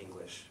standard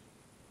English.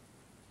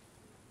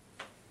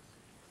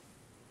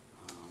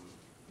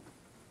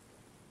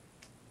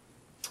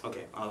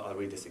 Okay, I'll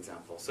read this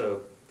example.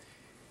 So,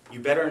 you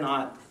better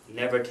not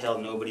never tell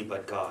nobody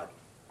but God.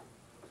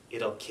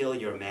 It'll kill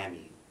your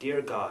mammy.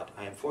 Dear God,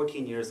 I am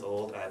 14 years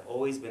old. I have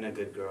always been a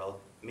good girl.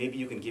 Maybe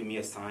you can give me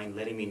a sign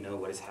letting me know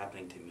what is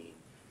happening to me.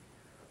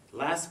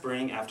 Last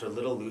spring, after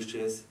little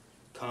Lucius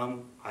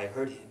come, I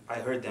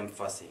heard them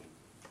fussing.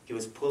 He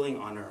was pulling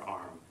on her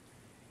arm.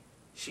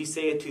 She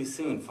say it too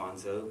soon,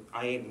 Fonzo.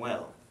 I ain't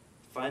well.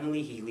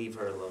 Finally, he leave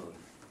her alone.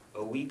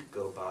 A week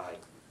go by.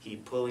 He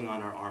pulling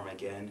on her arm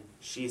again.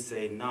 She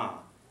say, nah,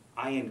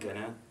 I ain't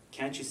gonna.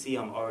 Can't you see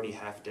I'm already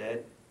half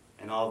dead?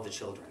 And all of the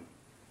children.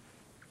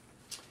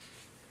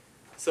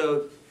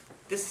 So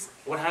this,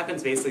 what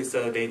happens basically,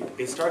 so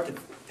they start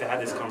to have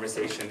this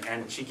conversation,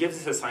 and she gives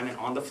this assignment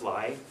on the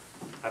fly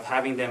of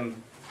having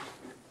them,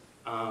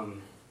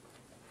 and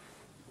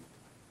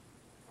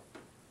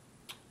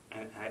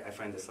I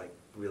find this like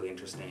really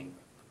interesting,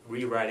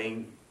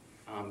 rewriting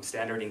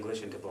standard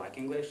English into Black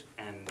English,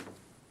 and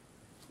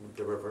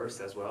the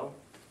reverse as well.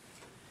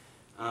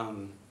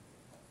 And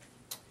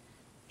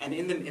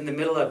in the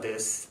middle of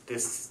this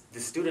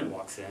student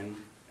walks in,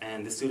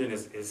 and the student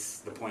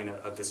is the point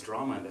of this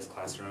drama in this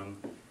classroom,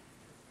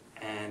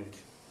 and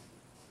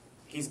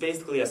he's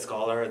basically a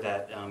scholar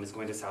that is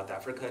going to South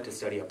Africa to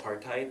study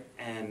apartheid,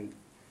 and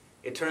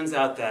it turns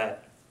out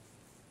that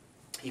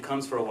he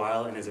comes for a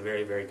while and is a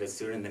very, very good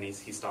student, then he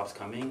stops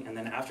coming, and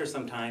then after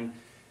some time,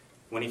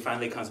 when he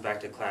finally comes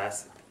back to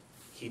class,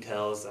 he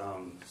tells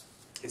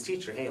his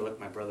teacher, hey, look,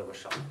 my brother was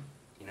shot,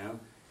 you know?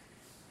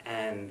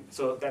 And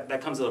so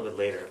that comes a little bit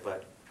later,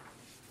 but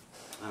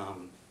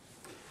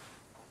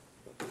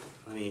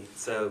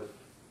so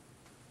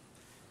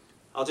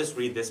I'll just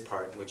read this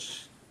part,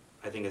 which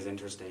I think is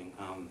interesting.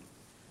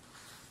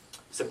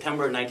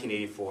 September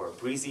 1984,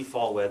 breezy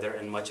fall weather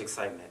and much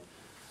excitement.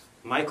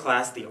 My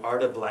class, the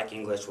Art of Black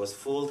English, was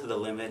full to the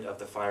limit of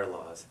the fire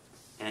laws.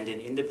 And in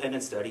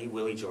independent study,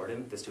 Willie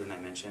Jordan, the student I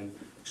mentioned,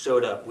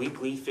 showed up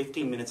weekly,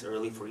 15 minutes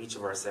early for each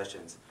of our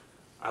sessions.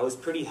 I was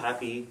pretty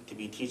happy to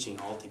be teaching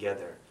all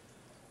together.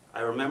 I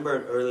remember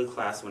an early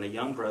class when a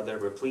young brother,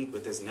 replete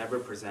with his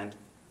ever-present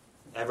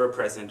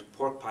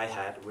pork pie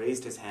hat,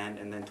 raised his hand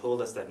and then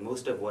told us that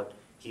most of what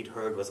he'd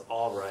heard was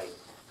all right,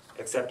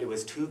 except it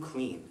was too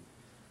clean.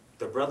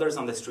 The brothers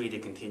on the street, he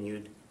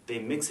continued, they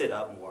mix it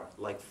up more,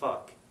 like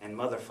fuck and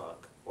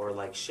motherfuck, or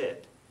like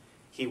shit.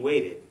 He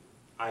waited.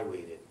 I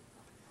waited.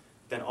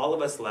 Then all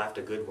of us laughed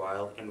a good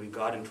while, and we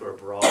got into a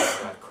brawl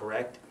about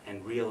correct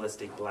and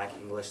realistic Black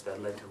English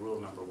that led to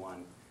rule number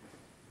 1.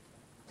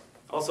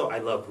 Also, I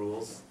love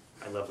rules.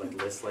 I love like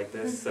lists like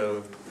this.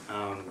 So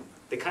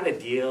they kind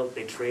of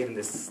they trade in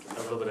this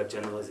a little bit of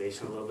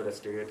generalization, a little bit of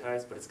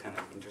stereotypes, but it's kind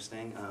of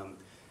interesting.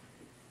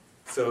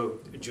 So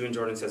June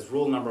Jordan says,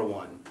 rule number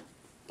 1,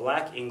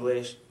 Black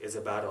English is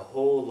about a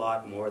whole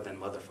lot more than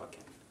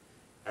motherfucking.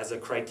 As a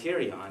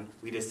criterion,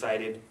 we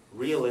decided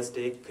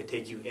realistic could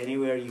take you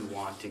anywhere you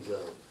want to go.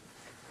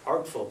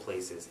 Artful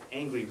places,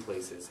 angry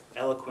places,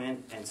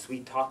 eloquent and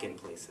sweet-talking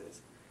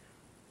places.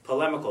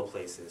 Polemical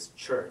places,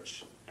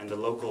 church, and the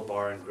local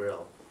bar and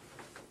grill.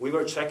 We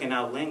were checking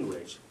out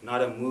language,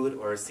 not a mood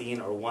or a scene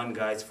or one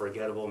guy's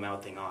forgettable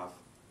mouthing off.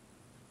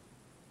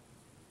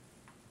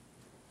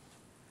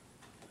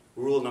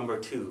 Rule number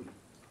 2.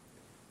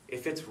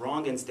 If it's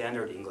wrong in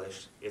standard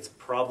English, it's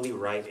probably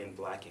right in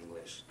Black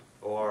English.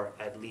 Or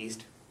at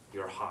least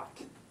you're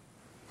hot.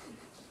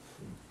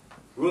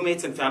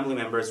 Roommates and family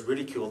members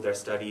ridiculed their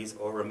studies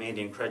or remained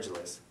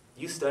incredulous.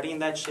 You studying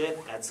that shit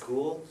at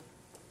school?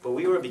 But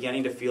we were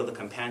beginning to feel the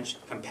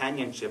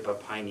companionship of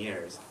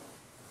pioneers.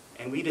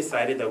 And we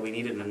decided that we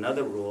needed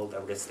another rule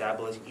that would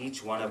establish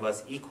each one of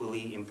us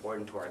equally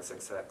important to our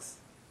success.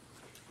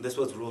 This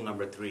was rule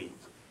number 3.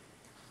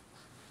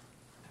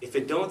 If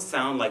it don't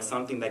sound like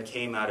something that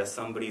came out of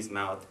somebody's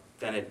mouth,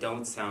 then it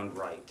don't sound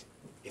right.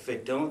 If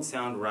it don't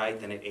sound right,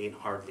 then it ain't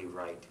hardly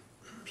right.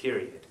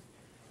 Period.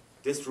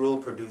 This rule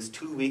produced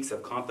 2 weeks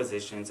of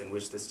compositions in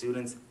which the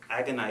students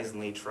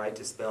agonizingly tried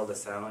to spell the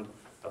sound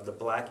of the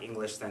Black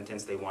English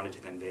sentence they wanted to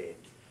convey.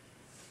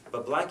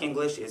 But Black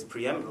English is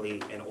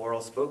preeminently an oral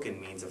spoken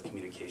means of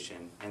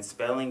communication, and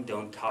spelling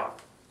don't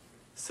talk.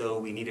 So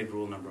we needed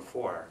rule number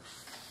 4.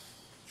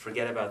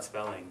 Forget about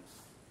spelling.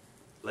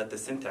 Let the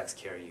syntax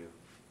carry you.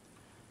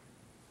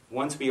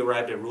 Once we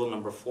arrived at rule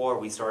number 4,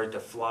 we started to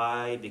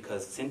fly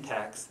because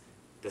syntax,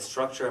 the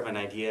structure of an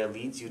idea,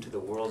 leads you to the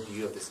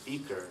worldview of the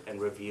speaker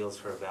and reveals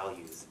her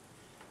values.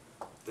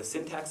 The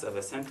syntax of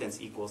a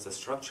sentence equals the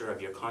structure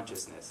of your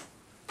consciousness.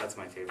 That's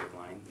my favorite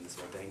line in this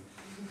whole thing.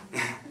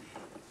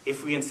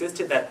 If we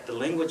insisted that the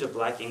language of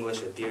Black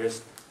English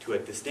adheres to a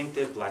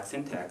distinctive Black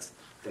syntax,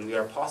 then we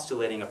are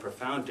postulating a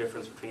profound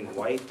difference between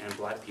white and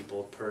Black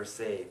people per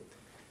se.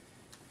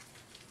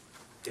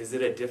 Is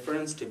it a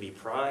difference to be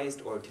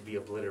prized or to be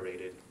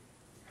obliterated?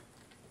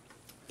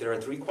 There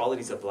are three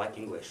qualities of Black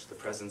English: the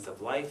presence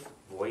of life,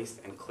 voice,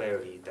 and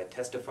clarity that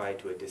testify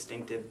to a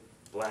distinctive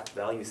Black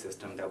value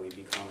system that we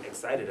become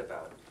excited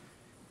about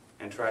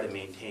and try to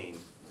maintain.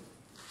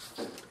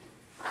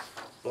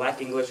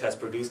 Black English has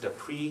produced a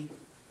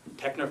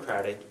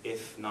pre-technocratic,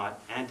 if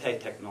not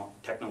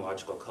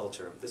anti-technological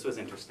culture. This was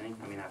interesting,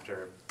 I mean,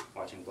 after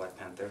watching Black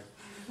Panther.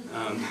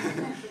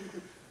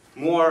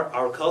 More,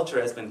 our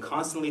culture has been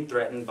constantly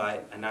threatened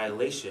by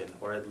annihilation,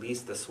 or at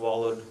least the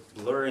swallowed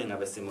blurring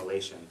of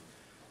assimilation.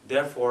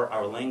 Therefore,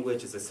 our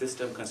language is a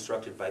system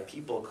constructed by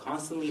people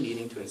constantly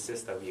needing to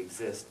insist that we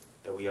exist,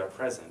 that we are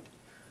present.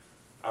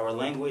 Our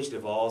language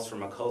evolves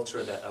from a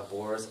culture that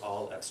abhors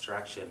all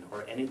abstraction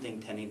or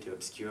anything tending to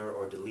obscure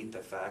or delete the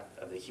fact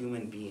of the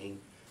human being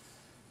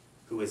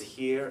who is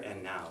here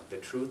and now, the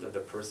truth of the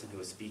person who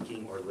is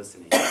speaking or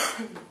listening.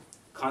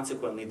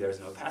 Consequently, there is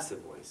no passive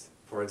voice.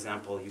 For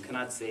example, you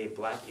cannot say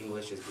Black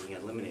English is being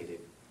eliminated.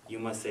 You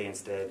must say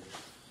instead,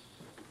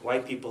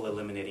 white people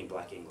eliminating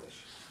Black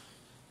English.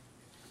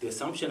 The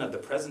assumption of the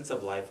presence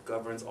of life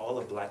governs all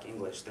of Black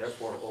English.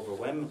 Therefore,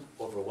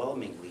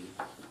 overwhelmingly,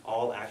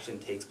 all action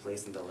takes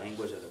place in the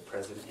language of the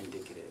present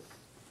indicative.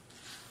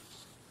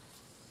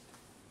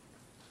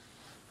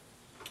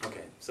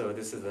 Okay, so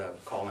this is the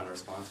call and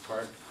response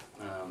part.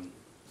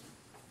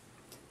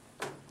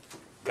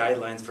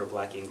 Guidelines for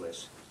Black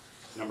English.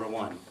 Number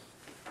 1,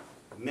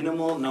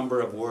 minimal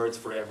number of words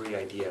for every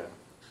idea.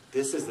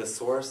 This is the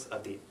source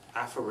of the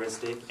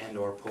aphoristic and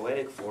or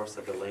poetic force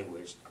of the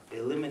language.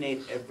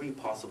 Eliminate every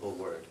possible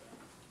word.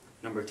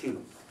 Number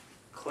 2,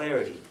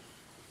 clarity.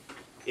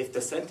 If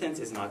the sentence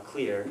is not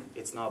clear,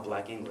 it's not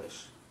Black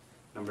English.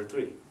 Number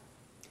 3,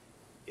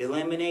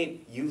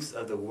 eliminate use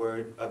of the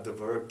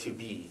verb to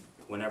be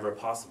whenever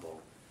possible.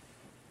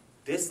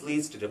 This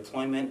leads to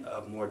deployment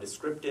of more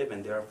descriptive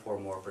and therefore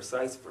more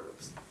precise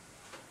verbs.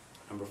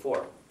 Number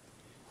 4,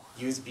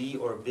 use be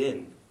or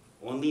been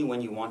only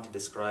when you want to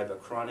describe a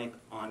chronic,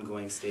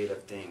 ongoing state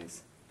of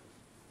things.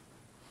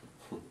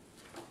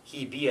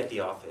 He be at the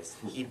office.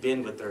 He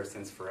been with her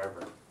since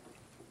forever.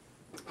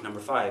 Number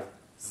 5,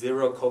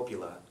 zero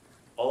copula.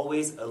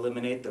 Always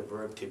eliminate the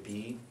verb to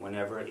be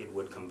whenever it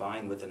would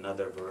combine with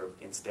another verb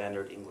in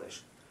Standard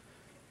English.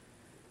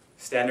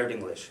 Standard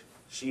English.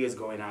 She is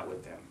going out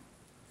with them.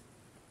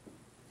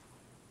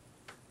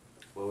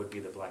 What would be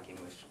the Black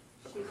English?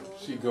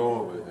 She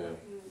going with him.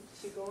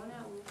 She going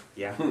out.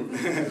 Yeah.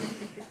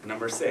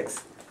 Number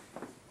 6.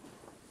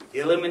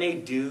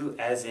 Eliminate do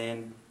as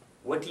in,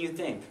 what do you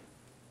think?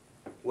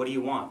 What do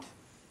you want?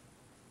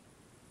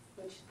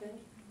 What you think?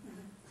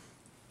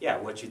 Yeah,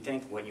 what you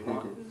think, what you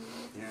want.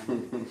 Yeah.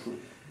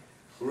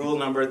 Rule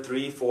number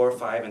 3, 4,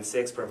 5, and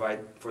 6 provide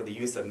for the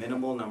use of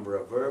minimal number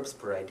of verbs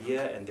per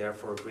idea and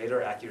therefore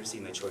greater accuracy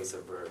in the choice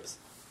of verbs.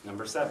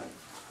 Number 7.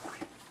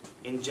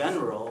 In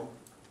general,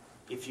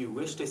 if you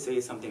wish to say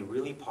something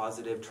really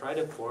positive, try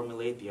to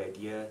formulate the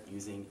idea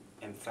using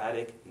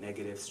emphatic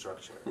negative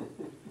structure.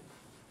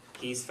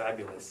 He's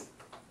fabulous.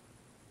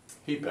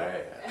 He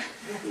bad.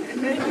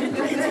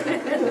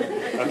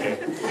 Okay.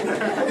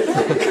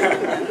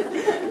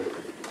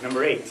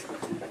 Number 8.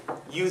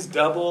 Use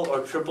double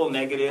or triple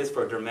negatives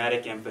for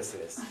dramatic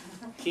emphasis.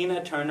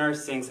 Tina Turner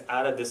sings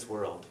Out of This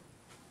World.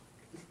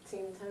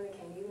 Tina Turner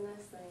can't even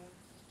sing.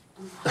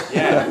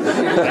 Yeah,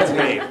 that's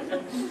great.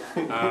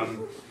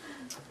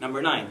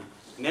 Number 9.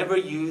 Never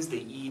use the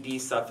ed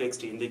suffix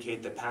to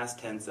indicate the past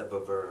tense of a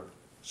verb.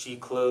 She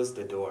closed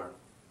the door.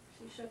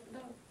 She shut the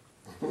door.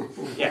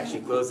 Yeah, she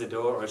closed the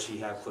door or she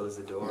have closed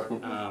the door.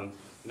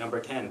 Number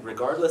 10.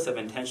 Regardless of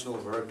intentional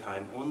verb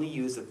time, only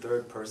use the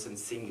third person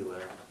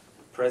singular,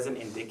 present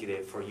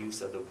indicative for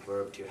use of the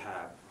verb to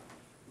have,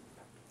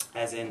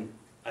 as an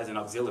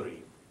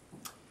auxiliary.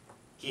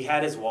 He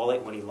had his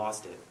wallet when he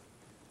lost it.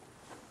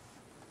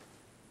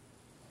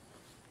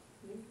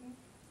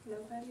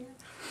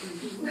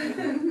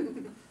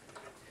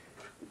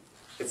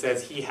 It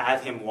says he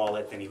had him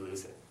wallet, then he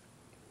lose it.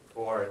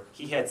 Or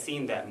he had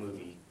seen that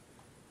movie.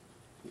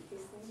 He's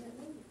seen that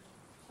movie.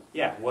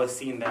 Yeah, was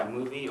seen that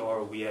movie,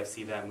 or we have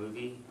seen that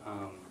movie.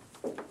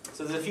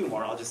 So there's a few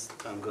more, I'll just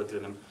go through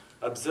them.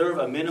 Observe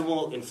a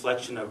minimal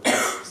inflection of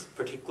verbs,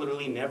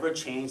 particularly never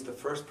change the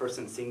first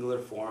person singular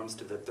forms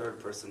to the third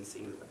person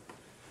singular.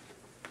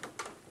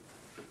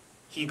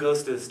 He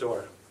goes to the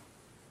store.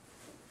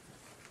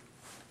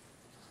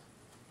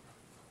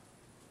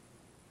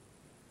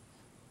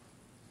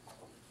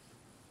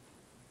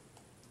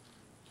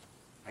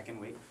 I can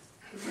wait.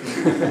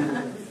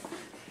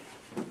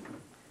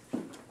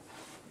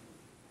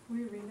 Will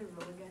you read the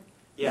rule again?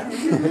 Yeah.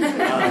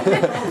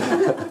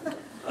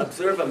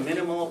 Observe a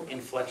minimal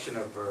inflection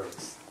of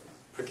verbs.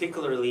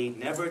 Particularly,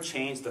 never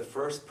change the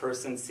first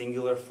person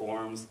singular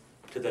forms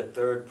to the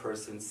third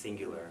person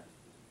singular.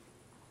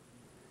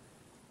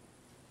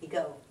 You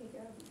go.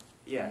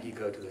 Yeah, you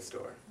go to the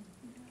store.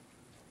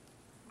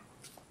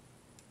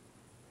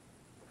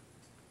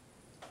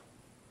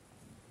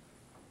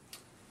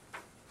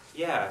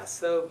 Yeah,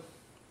 so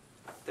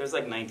there's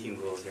like 19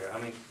 rules here. I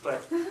mean,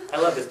 but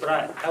I love this, but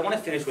I want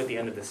to finish with the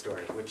end of the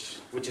story, which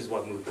is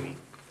what moved me.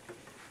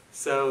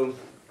 So,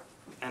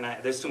 and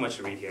there's too much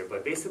to read here,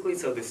 but basically,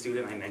 so the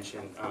student I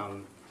mentioned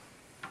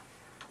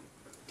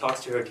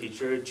talks to her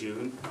teacher,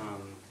 June,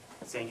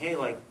 saying, hey,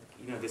 like,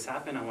 you know, this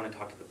happened, I want to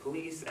talk to the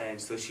police,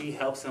 and so she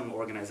helps him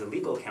organize a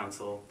legal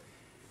counsel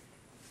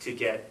to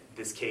get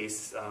this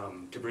case,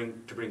 to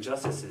bring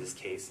justice to this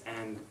case,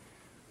 and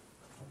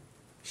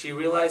she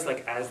realized,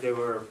 like, as they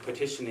were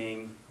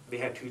petitioning, they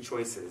had two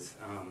choices.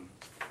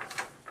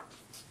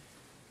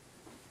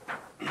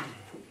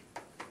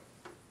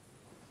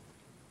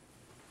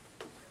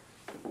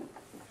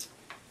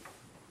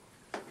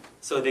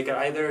 So they could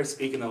either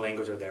speak in the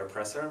language of their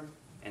oppressor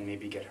and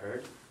maybe get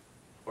heard,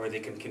 or they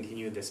can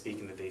continue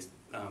speaking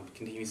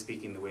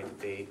the way that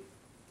they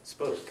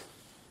spoke,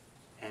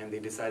 and they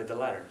decided the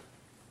latter.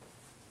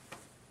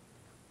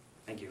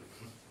 Thank you.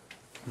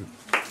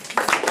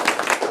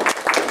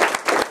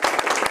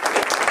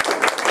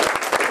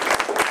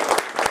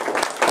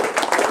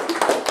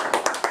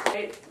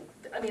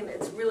 I mean,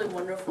 it's really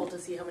wonderful to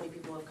see how many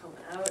people have come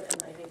out,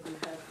 and I think we've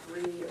had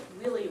three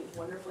really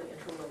wonderfully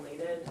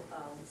interrelated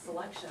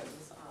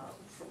selections,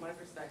 from my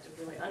perspective,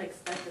 really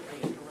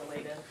unexpectedly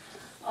interrelated.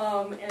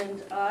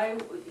 And I,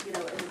 you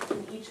know,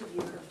 and each of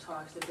you have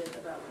talked a bit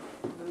about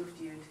what moved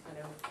you to kind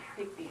of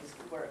pick these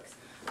works.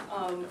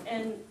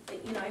 And,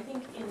 you know, I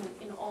think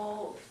in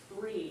all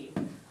three,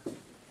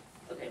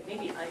 okay,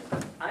 maybe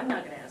I'm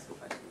not going to ask a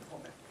question.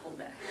 Hold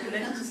back. And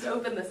then just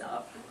open this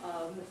up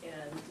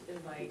and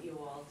invite you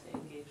all to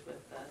engage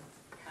with the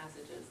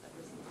passages that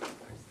were some of the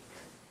first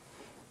here.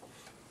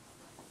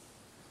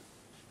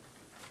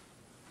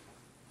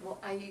 Well,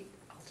 I'll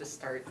just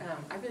start.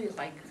 I really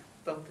like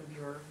both of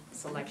your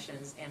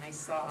selections, and I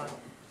saw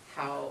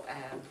how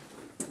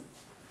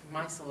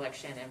my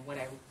selection and what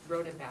I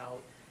wrote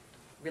about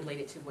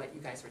related to what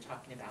you guys were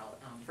talking about.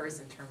 First,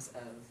 in terms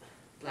of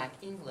Black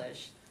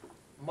English,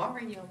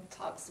 Miriam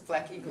talks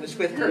Black English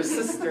with her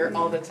sister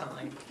all the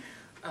time.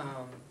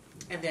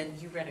 And then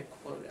you read a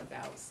quote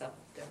about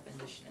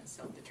self-definition and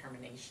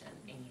self-determination,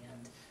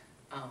 and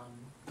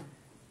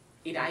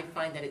I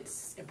find that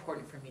it's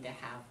important for me to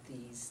have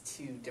these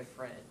two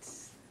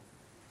different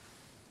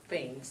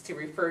things to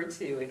refer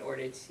to in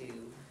order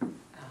to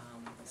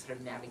sort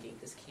of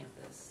navigate this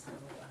campus. So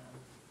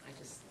I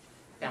just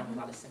found a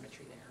lot of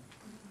symmetry there.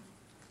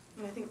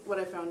 And I think what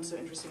I found so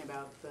interesting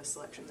about the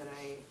selection that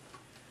I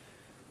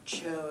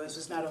chose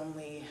was not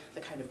only the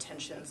kind of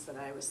tensions that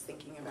I was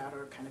thinking about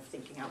or kind of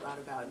thinking out loud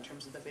about in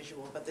terms of the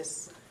visual, but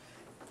this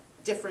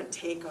different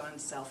take on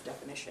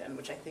self-definition,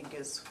 which I think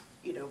is,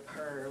 you know,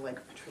 per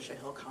like Patricia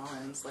Hill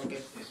Collins, like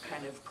a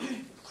kind of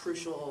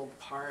crucial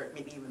part,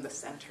 maybe even the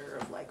center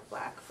of like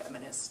Black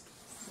feminist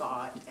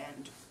thought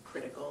and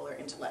critical or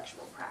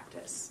intellectual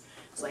practice.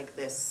 It's like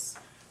this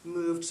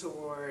move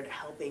toward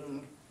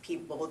helping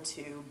people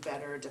to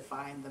better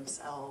define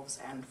themselves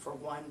and for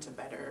one to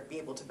be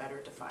able to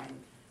better define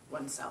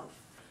oneself.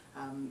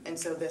 And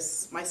so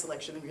my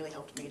selection really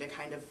helped me to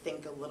kind of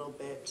think a little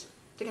bit,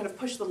 to kind of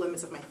push the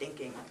limits of my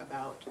thinking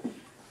about,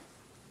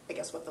 I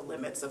guess, what the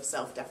limits of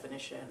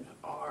self-definition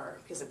are,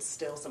 because it's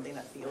still something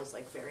that feels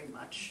like very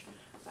much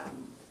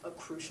a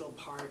crucial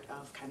part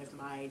of kind of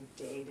my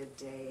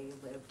day-to-day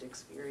lived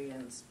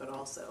experience, but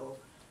also,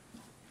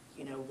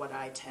 you know, what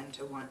I tend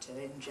to want to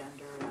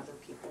engender in other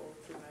people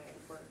through my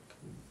work.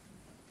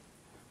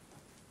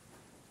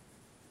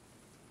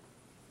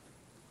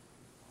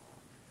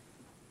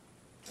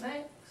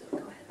 Right? So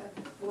go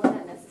ahead. Well,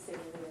 not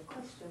necessarily a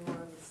question, more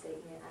of a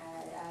statement.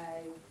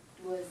 I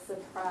was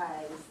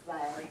surprised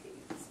by,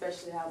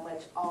 especially how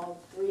much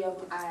all three of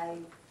them, I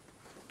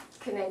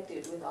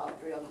connected with all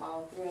three of them.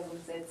 All three of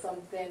them said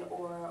something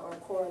or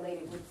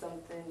correlated with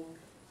something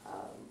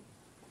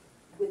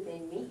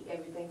within me.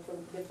 Everything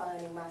from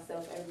defining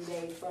myself every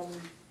day,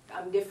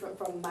 I'm different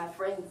from my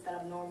friends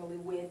that I'm normally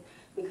with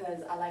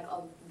because I like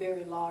a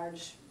very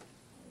large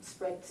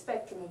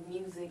spectrum of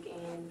music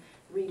and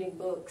reading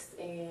books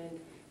and,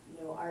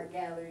 you know, art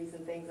galleries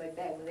and things like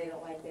that. When they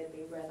don't like that,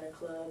 they'd rather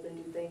club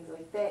and do things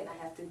like that. And I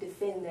have to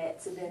defend that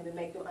to them to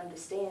make them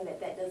understand that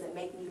that doesn't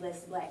make me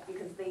less Black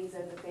because these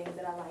are the things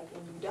that I like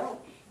and you don't.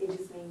 It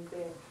just means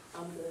that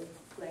I'm the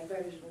Black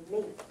version of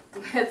me.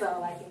 That's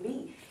all I can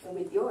be. And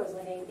with yours,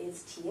 my name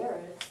is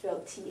Tiara,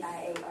 spelled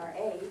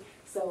T-I-A-R-A.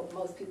 So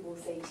most people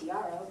say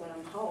Tiara. When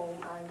I'm home,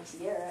 I'm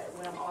Tiara.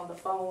 When I'm on the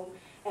phone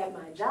at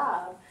my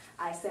job,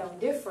 I sound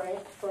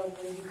different from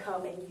when you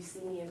come and you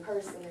see me in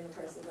person and the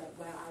person's like,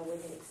 wow, I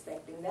wasn't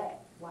expecting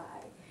that.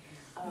 Why?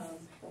 And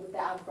with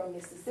that, I'm from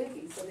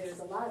Mississippi, so there's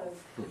a lot of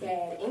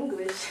bad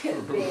English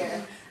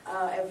there.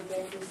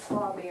 Everything from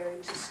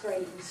strawberry to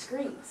straight and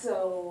street.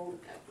 So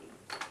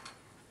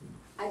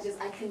I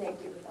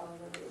connected with all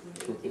of it.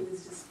 It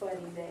was just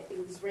funny that it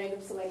was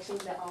random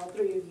selections that all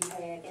three of you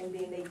had, and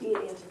then they did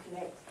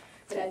interconnect.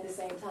 But at the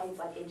same time, it's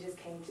like it just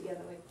came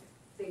together. Like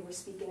they were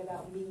speaking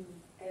about me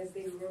as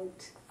they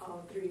wrote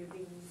all three of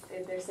these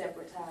at their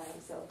separate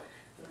times. So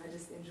I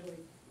just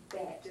enjoyed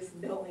that, just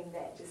knowing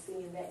that, just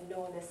seeing that,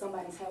 knowing that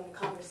somebody's having a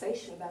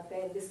conversation about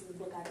that, and this is a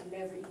book I've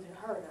never even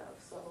heard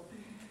of. So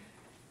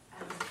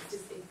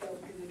it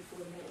felt good for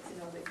a minute to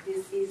know that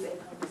this is a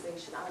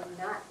conversation. I'm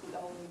not the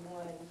only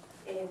one,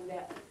 and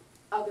that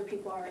other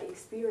people are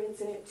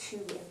experiencing it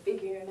too and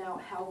figuring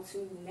out how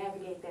to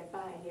navigate that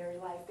binary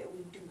life that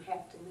we do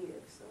have to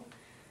live. So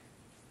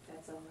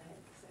that's all I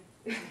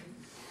had to say.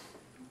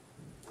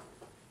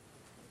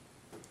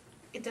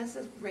 It does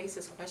raise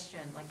this question,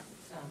 like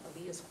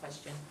Alea's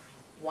question,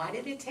 why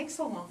did it take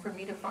so long for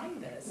me to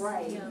find this?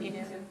 Right. You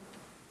know?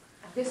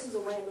 This is a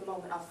random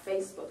moment on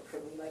Facebook for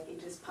me. Like,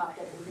 it just popped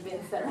up in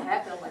events that are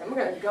happening. I'm like, I'm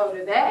going to go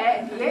to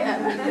that.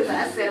 Yeah. Because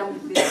I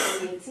said this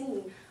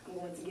 2018, I'm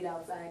going to get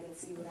outside and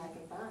see what I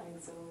can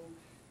find. So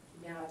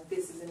now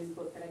this is a new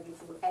book that I get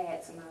to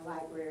add to my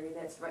library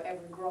that's forever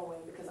growing,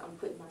 because I'm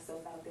putting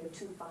myself out there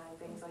to find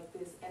things like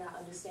this. And I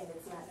understand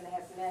it's not going to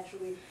happen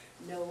naturally.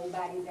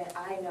 Nobody that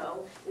I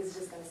know is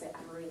just going to say, I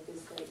read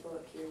this great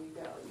book. Here you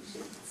go. You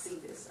should see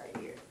this right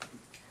here.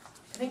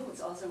 I think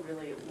what's also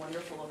really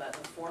wonderful about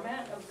the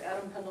format of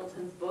Adam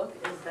Pendleton's book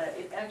is that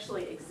it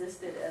actually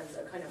existed as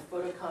a kind of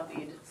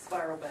photocopied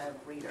spiral bound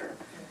reader.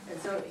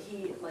 And so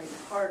he, like,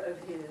 part of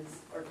his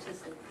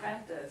artistic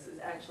practice is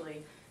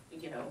actually,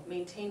 you know,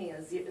 maintaining a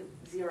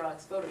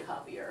Xerox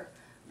photocopier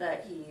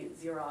that he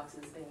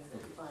Xeroxes things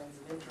that he finds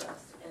of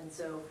interest. And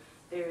so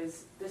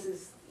this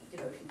is, you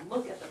know, if you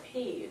look at the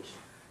page,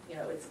 you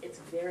know, it's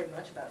very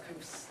much about kind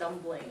of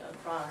stumbling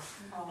across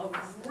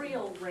a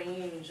real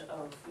range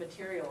of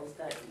materials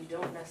that you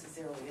don't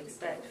necessarily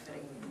expect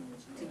fitting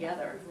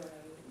together.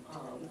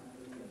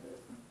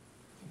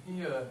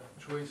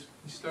 Joyce,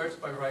 he starts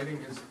by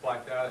writing his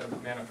Black Dada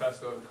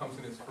manifesto. It comes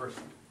in its first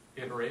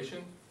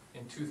iteration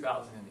in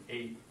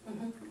 2008.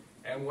 Mm-hmm.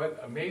 And what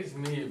amazed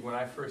me when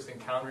I first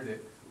encountered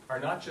it are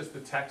not just the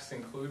texts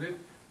included,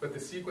 but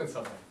the sequence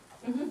of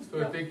them. Mm-hmm.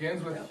 So it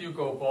begins with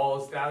Hugo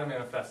Ball's Dada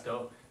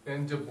Manifesto,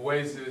 then Du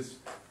Bois's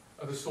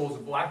The Souls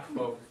of Black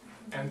Folk,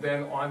 and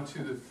then on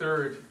to the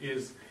third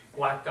is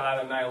Black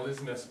Dada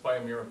Nihilismus by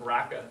Amira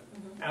Baraka.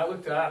 And I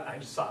looked at that and I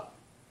just thought,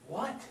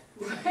 what?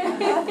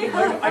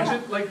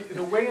 like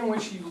the way in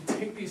which you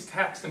take these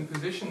texts and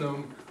position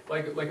them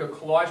like a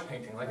collage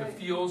painting, like it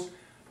feels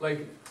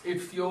like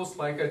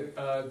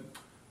a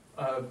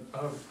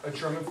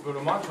German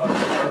photo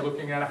montage, or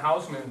looking at a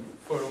Hausmann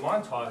photo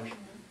montage.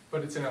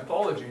 But it's an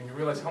anthology, and you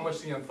realize how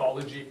much the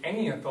anthology,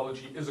 any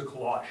anthology, is a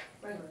collage.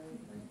 Right.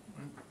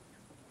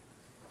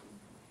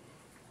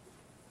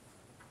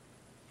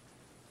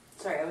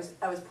 Sorry,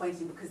 I was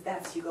pointing because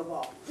that's Hugo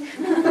Ball.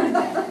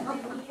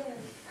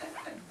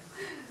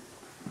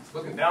 It's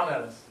looking down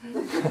at us.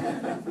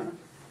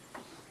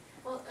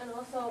 Well, and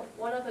also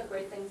one of the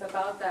great things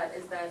about that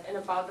is that, and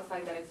about the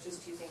fact that it's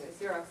just using the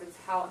Xerox, it's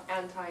how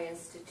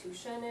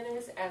anti-institution it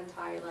is,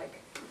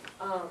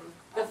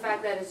 the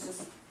fact that it's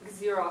just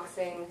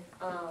Xeroxing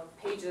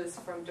pages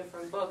from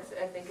different books,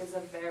 I think is a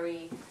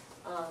very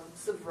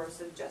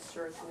subversive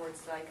gesture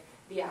towards like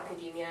the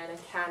academia and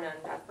a canon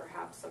that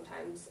perhaps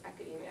sometimes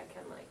academia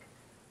can like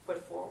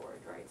put forward,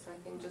 right? So I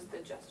think just the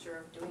gesture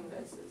of doing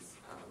this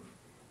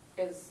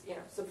is you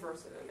know,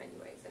 subversive in many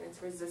ways, and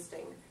it's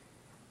resisting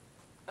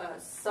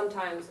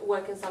sometimes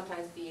what can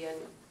sometimes be an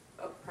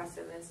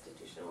oppressive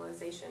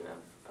institutionalization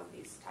of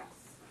these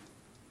texts.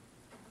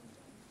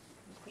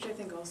 Which I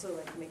think also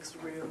like makes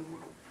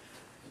room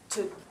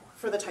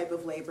for the type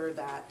of labor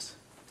that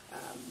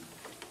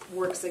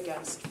works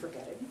against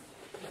forgetting.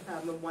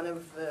 And one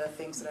of the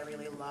things that I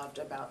really loved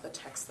about the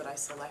text that I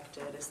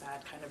selected is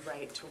that kind of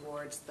right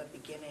towards the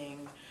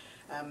beginning,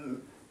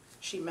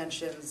 she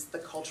mentions the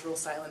cultural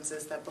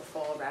silences that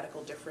befall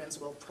radical difference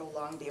will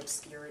prolong the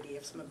obscurity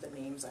of some of the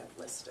names I've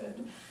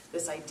listed.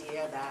 This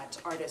idea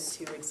that artists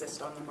who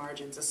exist on the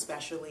margins,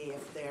 especially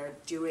if they're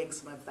doing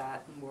some of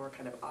that more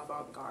kind of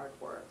avant-garde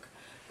work,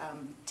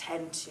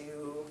 tend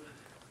to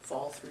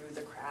fall through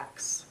the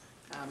cracks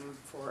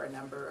for a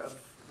number of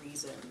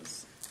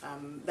reasons.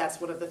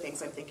 That's one of the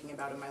things I'm thinking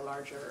about in my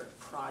larger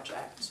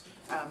project.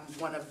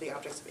 One of the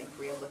objects of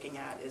inquiry I'm looking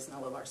at is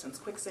Nella Larson's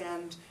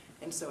Quicksand,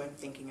 and so I'm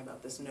thinking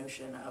about this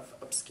notion of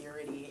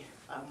obscurity,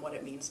 what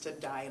it means to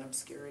die in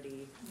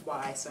obscurity,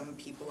 why some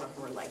people are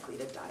more likely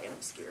to die in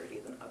obscurity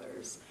than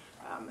others,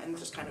 and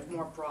just kind of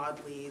more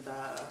broadly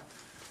the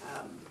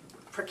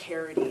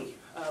precarity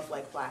of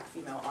like Black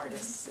female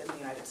artists in the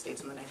United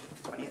States in the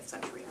 20th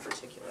century in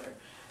particular.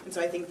 And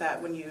so I think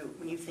that when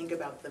you think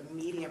about the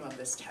medium of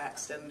this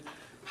text and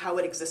how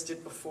it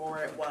existed before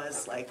it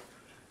was like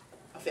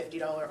a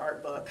 $50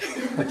 art book,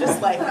 but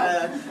just like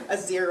a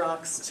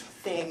Xeroxed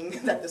thing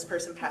that this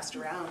person passed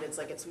around, it's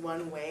like it's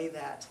one way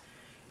that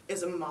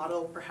is a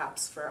model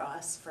perhaps for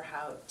us for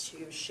how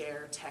to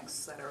share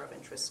texts that are of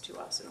interest to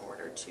us in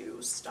order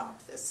to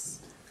stop this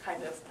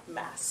kind of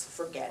mass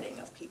forgetting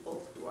of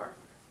people who are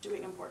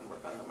doing important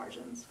work on the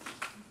margins.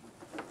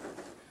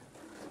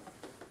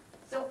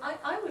 So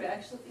I would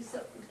actually,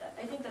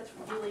 I think that's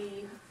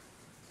really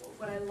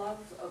what I love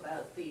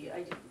about the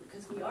idea,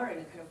 because we are in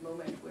a kind of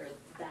moment where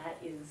that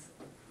is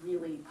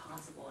really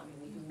possible. I mean,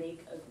 we can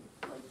make a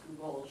like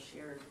Google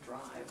shared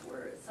drive,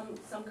 where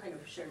some kind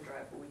of shared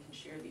drive where we can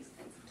share these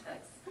kinds of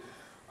texts.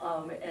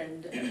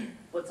 And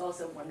what's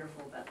also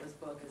wonderful about this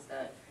book is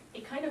that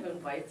it kind of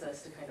invites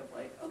us to kind of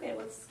like, okay,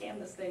 let's scan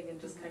this thing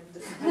and just kind of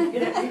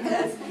distribute it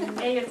because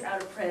A, it's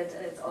out of print,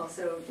 and it's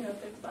also, you know,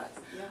 $50.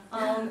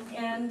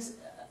 Yeah.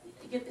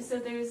 So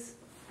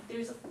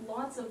there's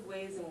lots of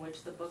ways in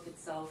which the book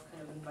itself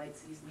kind of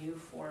invites these new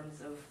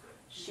forms of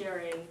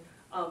sharing,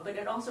 but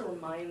it also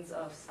reminds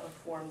us of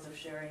forms of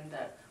sharing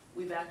that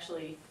we've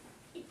actually,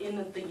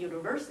 in the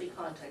university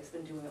context,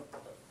 been doing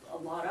a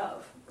lot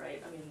of,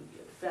 right? I mean,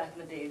 back in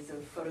the days of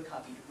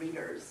photocopied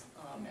readers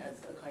as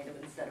a kind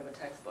of, instead of a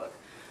textbook.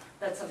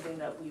 That's something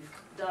that we've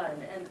done.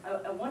 And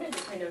I wanted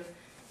to kind of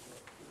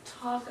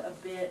talk a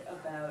bit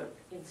about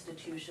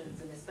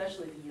institutions, and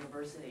especially the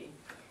university,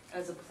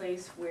 as a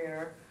place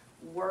where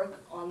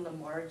work on the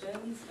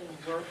margins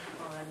and work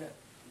on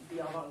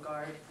the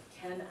avant-garde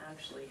can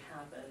actually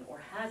happen, or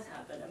has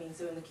happened. I mean,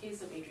 so in the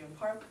case of Adrienne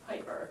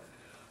Piper,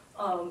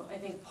 I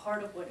think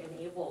part of what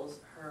enables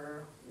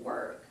her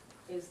work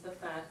is the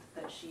fact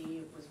that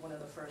she was one of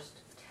the first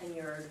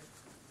tenured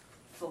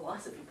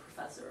philosophy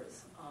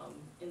professors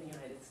in the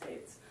United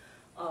States.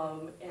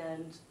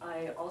 And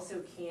I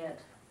also can't,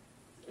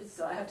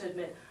 so I have to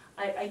admit,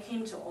 I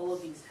came to all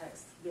of these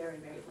texts very,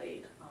 very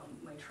late.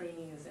 My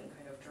training is in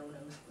kind of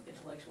German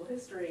intellectual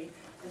history,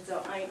 and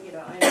so I'm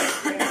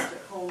very much at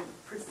home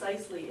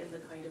precisely in the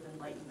kind of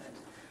enlightenment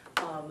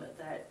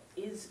that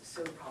is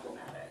so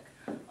problematic.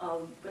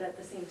 But at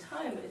the same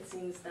time, it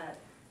seems that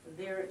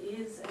there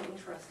is an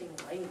interesting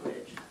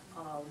language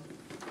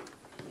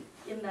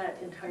in that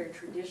entire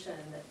tradition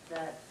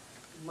that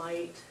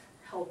might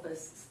help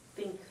us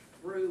think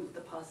through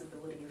the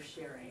possibility of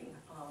sharing,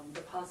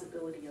 the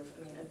possibility of,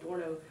 I mean,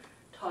 Adorno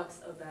talks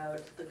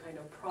about the kind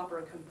of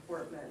proper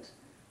comportment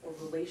or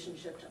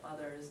relationship to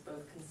others,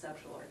 both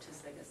conceptual,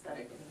 artistic,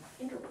 aesthetic,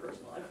 and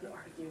interpersonal, I would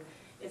argue,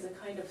 is a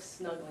kind of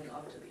snuggling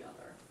up to the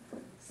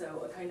other.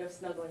 So a kind of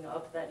snuggling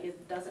up that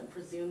it doesn't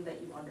presume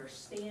that you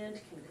understand,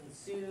 can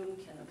consume,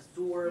 can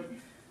absorb,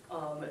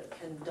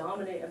 can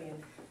dominate. I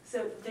mean,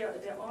 so there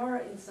are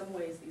in some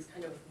ways these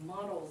kind of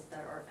models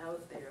that are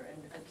out there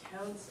and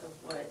accounts of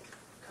what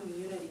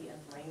community and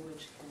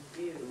language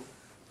can do,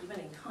 even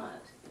in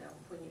Kant. You know,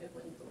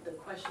 when the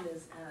question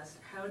is asked,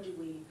 how do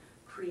we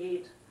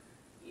create,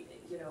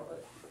 you know,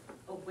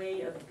 a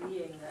way of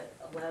being that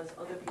allows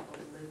other people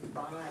to live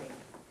by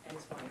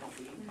X, Y, and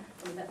Z.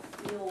 I mean, that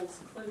feels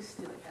close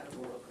to the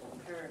categorical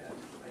imperative,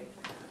 right?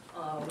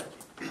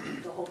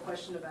 The whole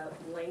question about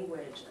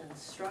language and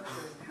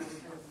structures and how we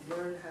kind of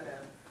learn how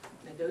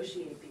to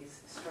negotiate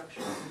these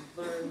structures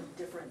and learn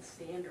different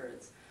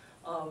standards.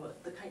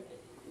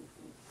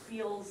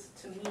 Feels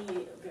to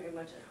me very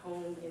much at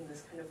home in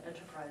this kind of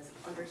enterprise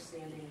of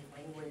understanding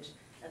language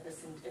at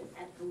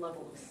the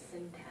level of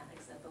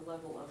syntax, at the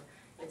level of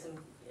its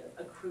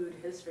accrued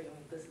history. I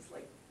mean, this is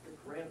like the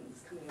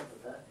Grimms coming up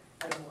with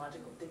the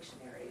etymological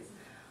dictionaries.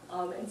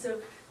 And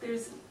so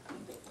there's,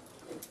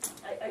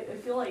 I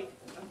feel like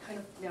I'm kind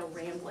of now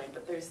rambling,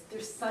 but there's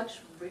such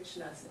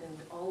richness in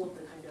all of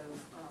the kind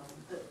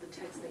of the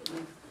text that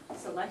you've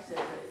selected,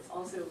 but it's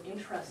also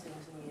interesting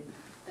to me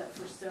that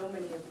for so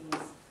many of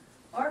these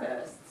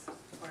artists,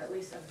 or at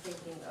least I'm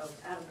thinking of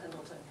Adam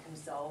Pendleton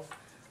himself,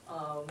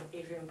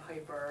 Adrienne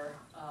Piper,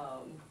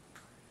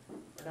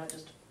 or not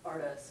just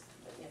artists,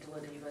 but Angela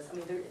Davis. I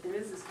mean, there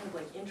is this kind of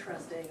like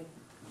interesting,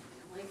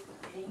 like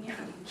hanging out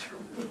in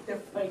Germany, they're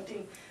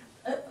fighting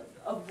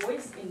a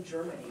voice in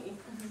Germany.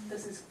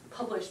 This is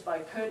published by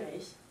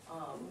König,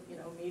 you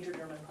know, major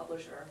German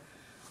publisher.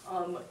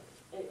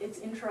 It's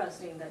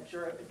interesting that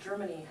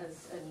Germany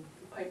has, and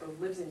Piper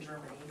lives in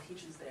Germany,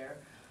 teaches there.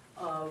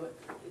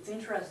 It's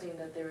interesting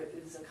that there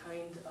is a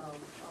kind of,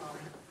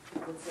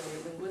 let's say,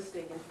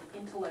 linguistic and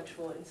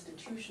intellectual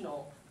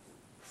institutional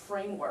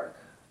framework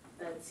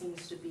that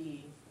seems to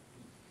be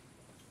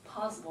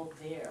possible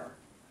there,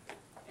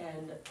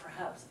 and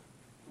perhaps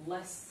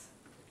less,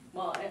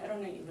 well, I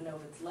don't even know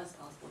if it's less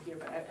possible here,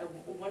 but I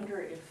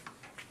wonder if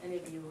any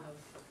of you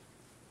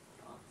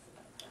have thoughts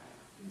about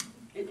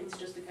that. It's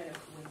just a kind of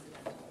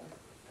coincidental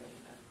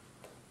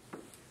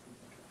thing.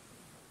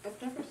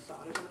 I've never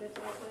thought about it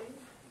that way.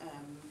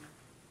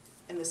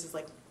 And this is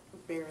like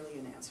barely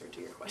an answer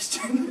to your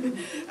question.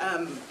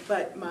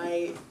 But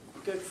my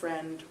good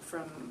friend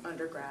from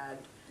undergrad,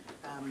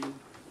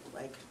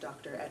 like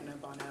Dr. Edna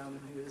Bonhomme,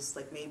 who's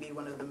like maybe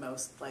one of the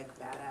most like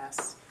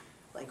badass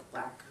like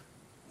black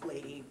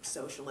lady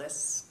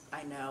socialists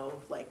I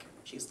know. Like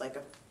she's like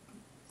a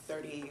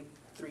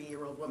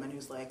 33-year-old woman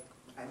who's like,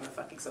 I'm a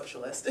fucking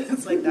socialist.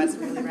 It's like, that's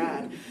really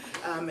rad.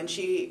 And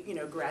she, you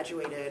know,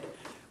 graduated,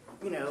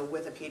 you know,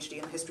 with a PhD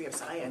in the history of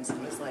science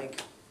and was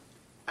like,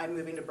 I'm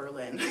moving to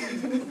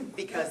Berlin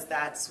because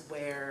that's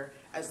where,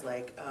 as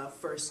like a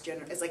first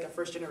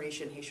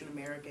generation Haitian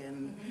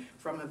American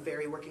from a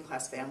very working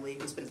class family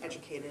who's been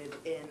educated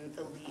in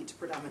elite,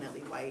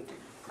 predominantly white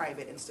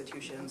private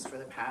institutions for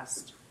the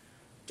past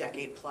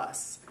decade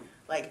plus,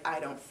 like I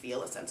don't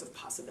feel a sense of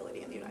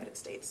possibility in the United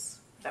States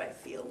that I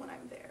feel when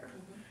I'm there.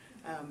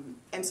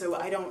 And so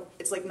I don't,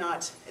 it's like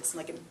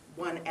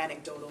one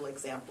anecdotal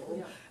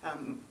example,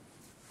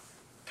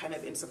 kind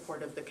of in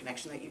support of the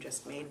connection that you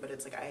just made, but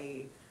it's like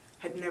I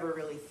had never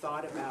really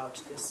thought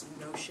about this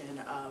notion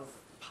of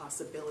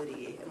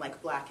possibility and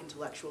like Black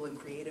intellectual and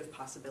creative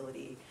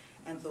possibility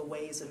and the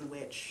ways in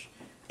which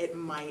it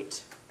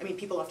might, I mean,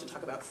 people often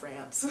talk about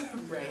France,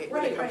 right,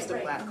 when it comes to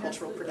Black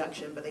cultural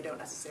production, but they don't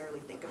necessarily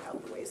think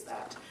about the ways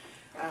that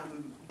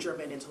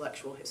German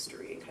intellectual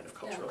history and kind of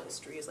cultural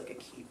history is like a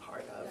key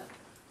part of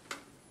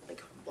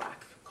like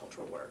Black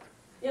cultural work.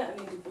 Yeah, I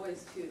mean, Du Bois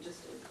too,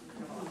 just,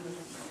 Du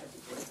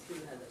Bois too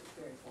had a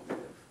very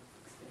formative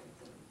experience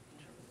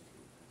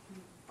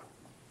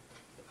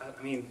in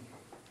I mean,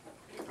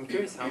 I'm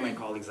curious how my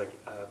colleagues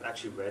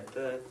actually read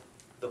the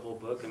whole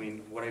book. I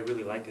mean, what I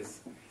really like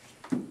is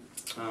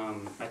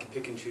I can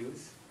pick and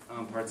choose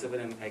parts of it,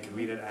 and I can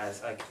read it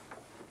as I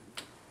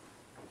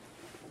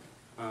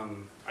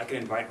can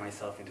invite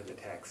myself into the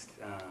text.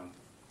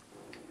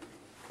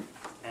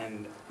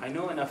 And I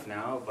know enough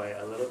now by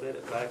a little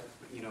bit, but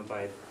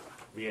by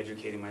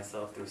re-educating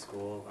myself through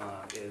school,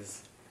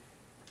 is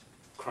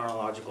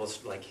chronological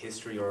like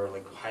history or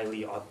like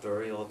highly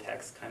authorial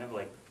text kind of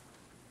like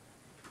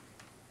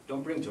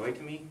don't bring joy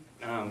to me.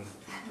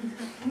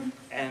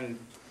 And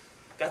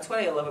that's what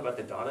I love about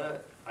the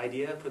Dada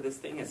idea for this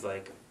thing is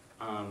like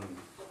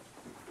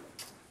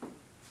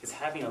is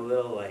having a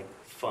little like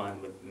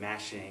fun with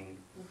mashing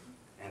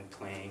and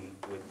playing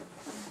with.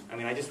 I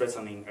mean, I just read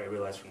something I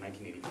realized from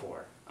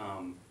 1984,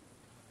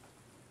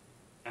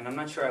 and I'm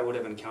not sure I would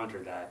have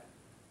encountered that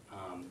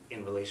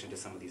in relation to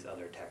some of these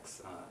other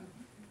texts.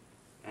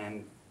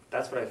 And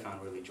that's what I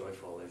found really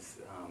joyful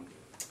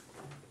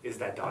is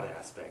that Dada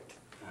aspect,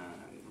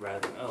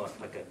 rather than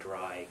like a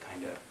dry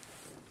kind of.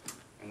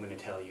 I'm going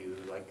to tell you,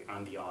 like,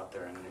 I'm the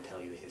author. I'm going to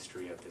tell you the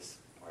history of this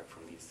art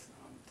from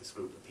this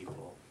group of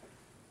people,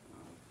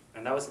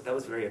 and that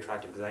was very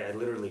attractive because I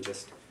literally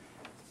just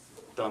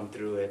thumbed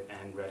through it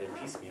and read it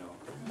piecemeal.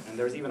 And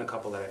there's even a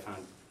couple that I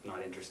found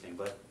not interesting,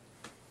 but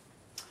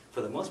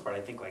for the most part,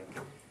 I think like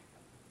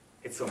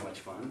it's so much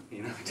fun,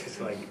 just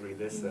like read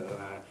this. So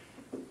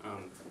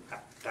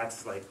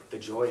that's like the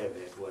joy of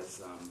it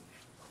was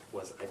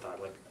I thought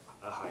like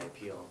a high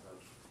appeal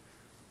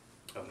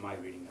of my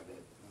reading of it.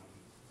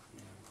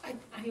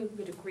 I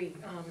would agree.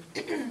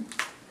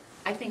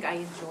 I think I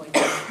enjoy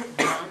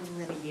the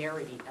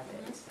non-linearity of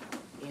it.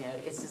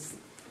 It's just,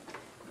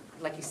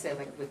 like you said,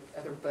 like with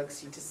other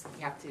books, you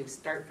have to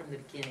start from the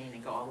beginning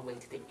and go all the way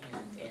to the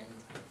end. And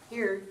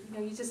here,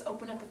 you just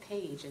open up a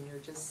page and you're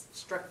just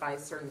struck by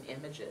certain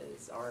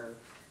images or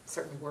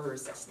certain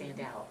words that stand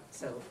out.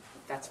 So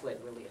that's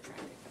what really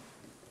attracted me.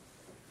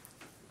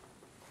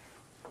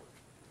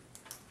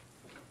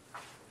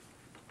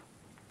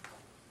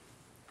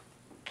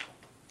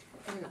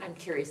 And I'm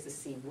curious to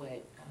see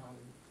what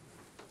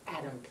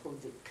Adam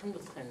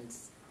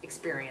Pendleton's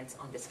experience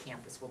on this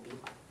campus will be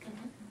like.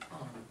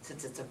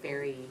 Since it's a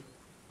very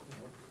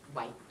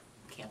white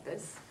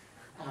campus,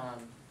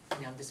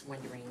 I'm just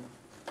wondering,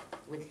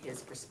 with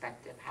his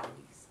perspective,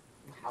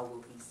 how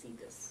will he see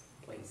this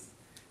place?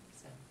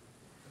 So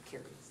I'm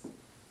curious.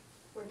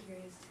 We're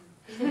curious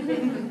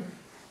too.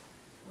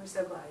 We're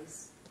so glad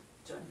he's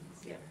joining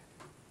us. Yeah.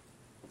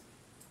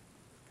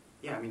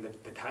 Yeah, I mean,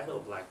 the title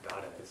of Black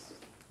Dada is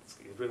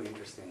really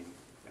interesting.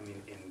 I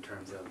mean, in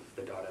terms of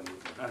the Dada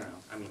movement. I don't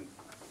know. I mean,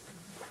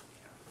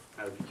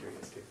 I would be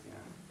curious too.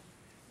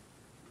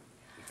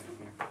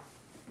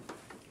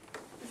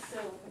 So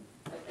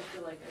I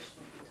feel like I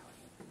shouldn't be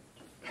talking.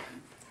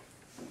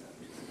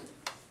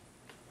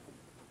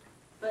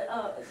 But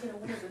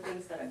one of the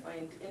things that I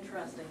find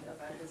interesting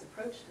about his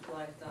approach to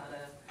Black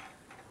Dada,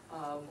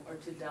 or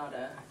to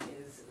Dada,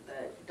 is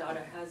that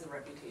Dada has a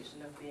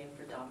reputation of being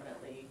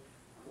predominantly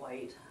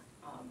white,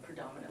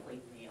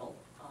 predominantly male.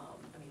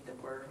 I mean, there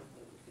were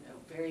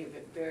very,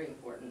 very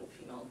important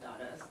female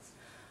Dadaists,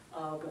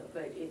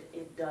 but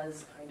it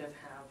does kind of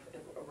have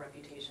a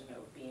reputation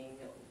of being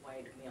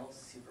white male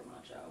super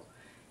macho,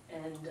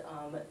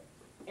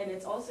 and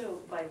it's also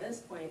by this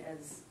point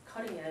as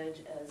cutting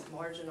edge, as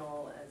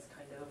marginal, as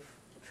kind of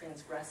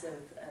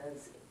transgressive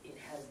as it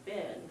has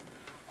been.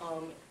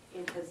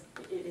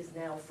 It is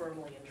now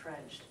firmly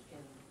entrenched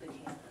in the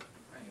canon,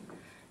 right?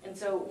 And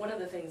so one of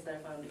the things that I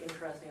found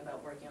interesting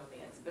about working on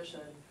the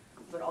exhibition,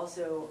 but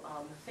also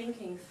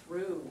thinking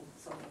through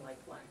something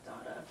like Black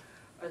Dada,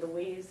 are the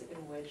ways in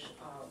which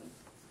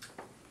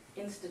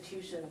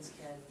institutions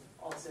can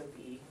also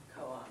be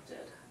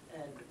co-opted,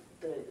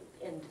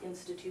 and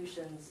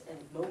institutions and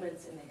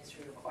moments in the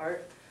history of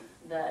art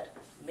that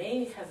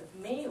may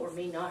or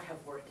may not have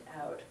worked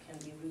out can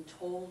be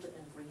retold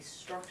and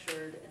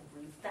restructured and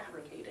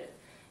refabricated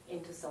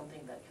into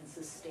something that can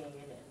sustain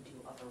and do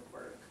other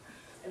work.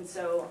 And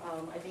so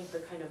I think the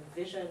kind of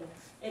vision,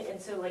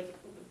 and so like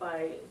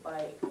by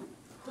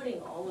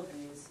putting all of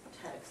these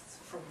texts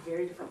from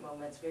very different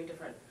moments, very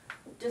different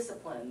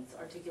disciplines,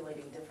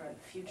 articulating different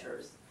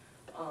futures,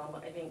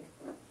 I think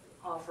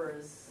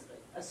offers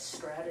a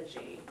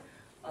strategy,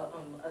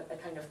 a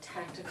kind of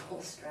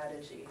tactical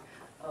strategy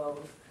of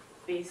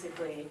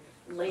basically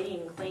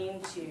laying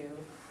claim to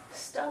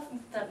stuff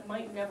that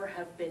might never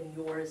have been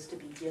yours to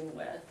begin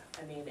with.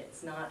 I mean,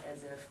 it's not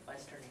as if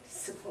Western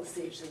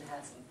civilization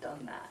hasn't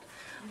done that.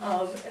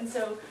 And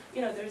so,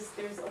 you know,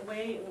 there's a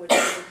way in which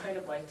there's a kind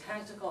of like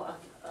tactical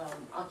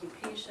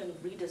occupation,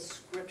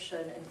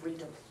 redescription, and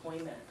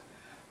redeployment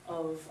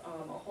of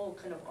a whole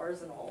kind of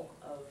arsenal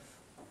of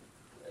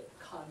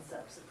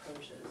concepts,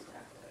 approaches,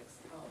 tactics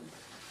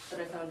that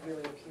I found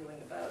really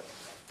appealing about,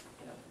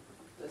 you know,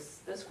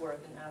 this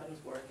work and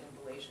Adam's work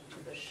in relation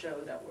to the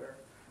show that we're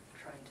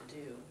trying to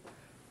do.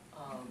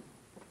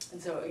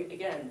 And so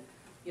again,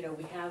 you know,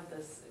 we have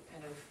this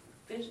kind of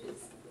vision,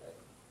 it's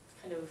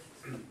kind of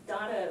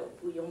Dada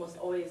we almost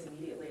always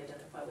immediately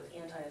identify with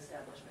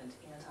anti-establishment,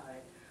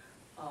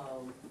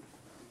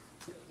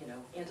 you know,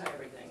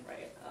 anti-everything,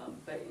 right?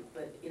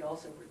 But it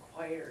also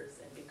requires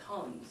and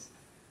becomes,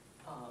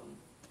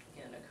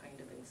 again, a kind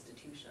of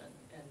institution.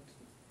 And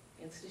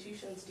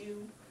institutions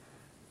do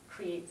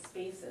create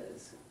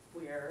spaces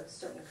where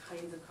certain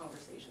kinds of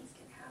conversations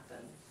can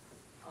happen.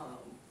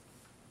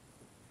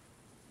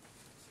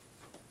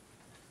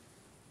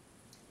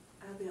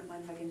 I hope you don't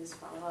mind if I can just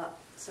follow up.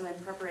 So in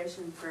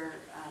preparation for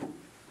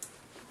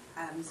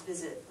Adam's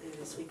visit later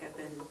this week, I've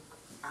been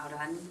out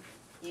on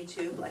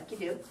YouTube, like you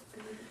do.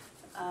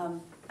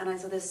 And I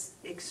saw this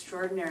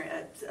extraordinary,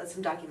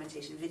 some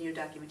documentation, video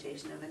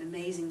documentation of an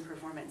amazing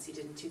performance he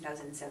did in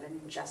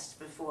 2007, just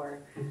before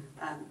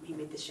he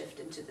made the shift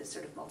into this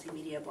sort of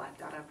multimedia Black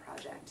Dada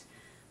project.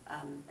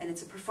 And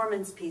it's a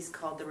performance piece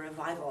called The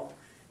Revival,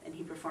 and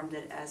he performed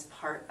it as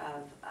part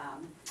of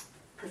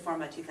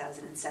Performa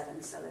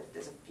 2007, so that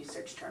there's a few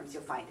search terms,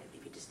 you'll find it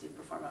if you just do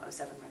Performa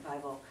 07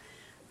 Revival.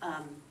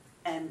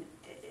 And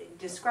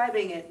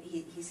describing it,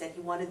 he said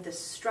he wanted the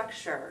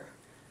structure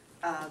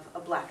of a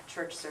black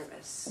church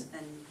service,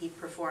 and he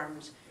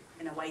performed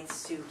in a white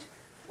suit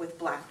with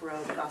black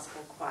robe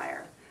gospel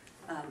choir.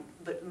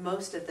 But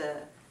most of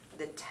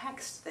the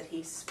text that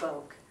he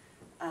spoke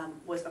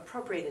was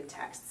appropriated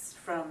texts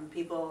from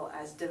people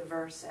as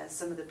diverse as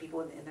some of the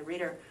people in the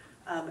reader,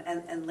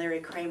 and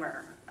Larry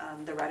Kramer,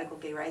 the radical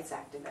gay rights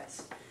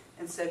activist.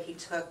 And so he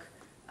took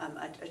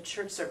a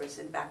church service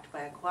and backed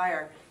by a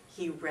choir,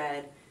 he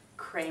read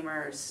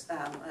Kramer's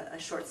a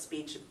short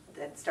speech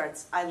that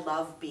starts, "I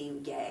love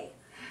being gay.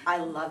 I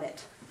love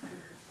it."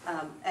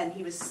 And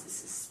he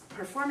was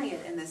performing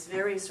it in this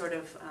very sort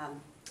of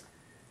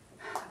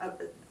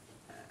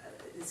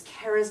this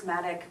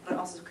charismatic but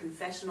also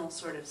confessional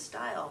sort of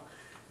style.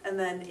 And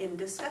then in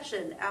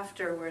discussion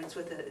afterwards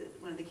with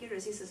one of the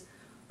curators, he says,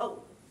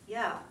 "Oh,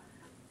 yeah,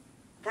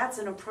 that's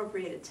an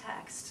appropriated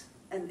text."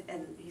 And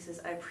he says,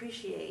 "I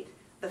appreciate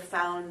the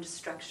found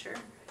structure.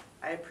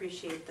 I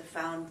appreciate the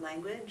found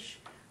language,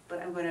 but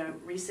I'm going to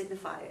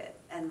re-signify it.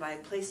 And by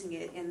placing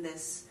it in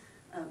this,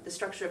 the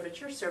structure of a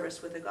church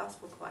service with a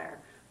gospel choir,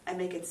 I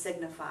make it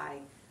signify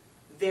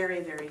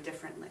very, very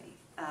differently."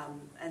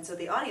 And so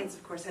the audience,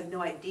 of course, had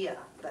no idea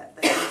that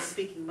he was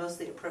speaking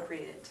mostly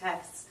appropriated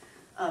texts,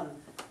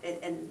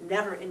 and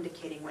never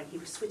indicating when he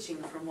was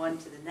switching from one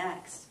to the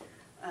next.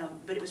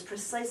 But it was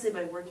precisely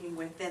by working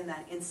within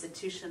that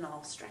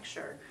institutional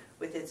structure,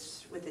 with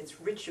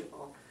its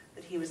ritual,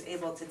 that he was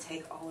able to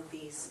take all of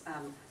these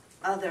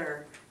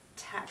other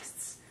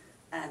texts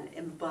and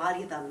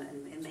embody them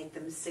and make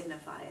them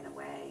signify in a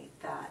way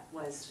that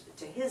was,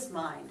 to his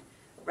mind,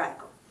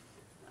 radical.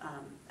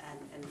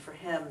 And for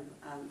him,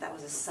 that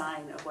was a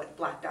sign of what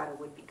Black Dada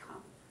would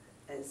become,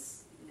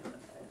 as you know,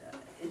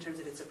 in terms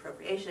of its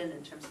appropriation,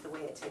 in terms of the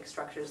way it takes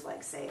structures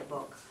like, say, a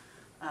book,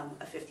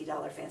 a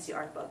 $50 fancy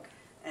art book,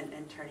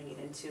 and turning it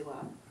into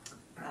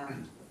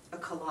a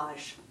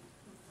collage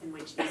in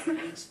which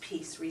each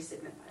piece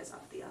re-signifies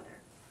off the other.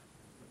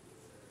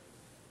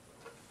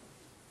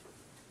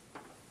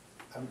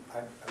 I'm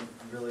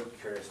really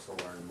curious to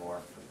learn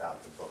more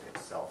about the book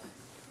itself,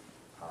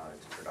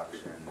 its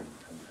production,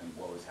 and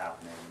what was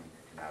happening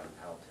in Adam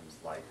Pendleton's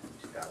life in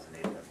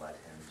 2008 that led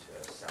him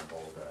to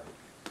assemble the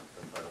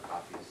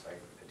photocopies, I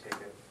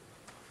take it.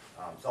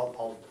 So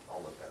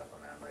I'll look that up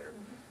on that later.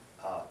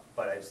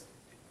 But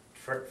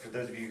for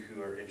those of you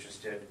who are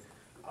interested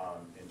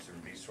in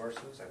some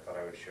resources, I thought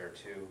I would share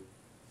two.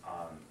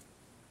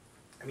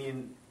 I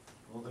mean,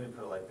 well, let me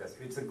put it like this.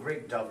 It's a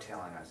great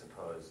dovetailing, I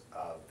suppose,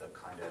 of the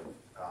kind of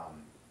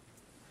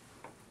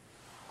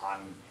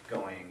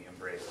ongoing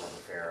embrace of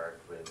affair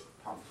with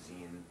punk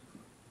zine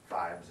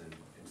vibes and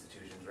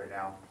institutions right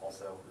now,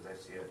 also, as I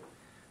see it.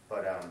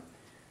 But,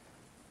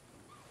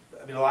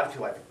 I mean, a lot of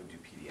people, I think, would do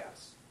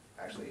PDFs.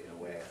 Actually, in a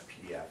way, a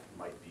PDF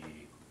might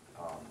be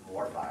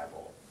more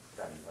viable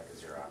than like a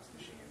Xerox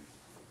machine,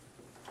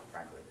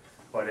 frankly.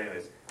 But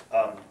anyways,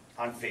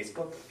 on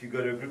Facebook, if you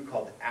go to a group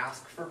called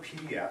Ask for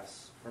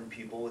PDFs from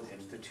People with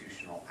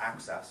Institutional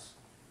Access,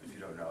 if you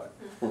don't know it,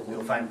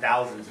 you'll find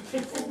thousands of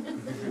people.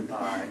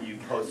 And you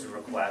post a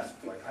request,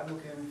 like, I'm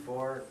looking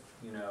for,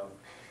 you know,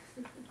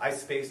 I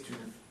spaced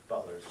Judith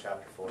Butler's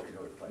chapter 4, you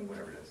know, like,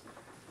 whatever it is.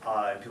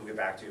 And people get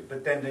back to you.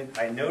 But then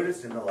I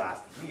noticed in the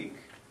last week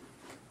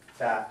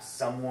that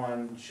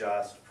someone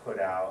just put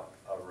out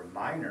a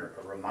reminder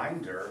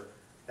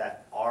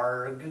that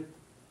ARG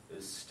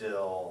is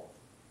still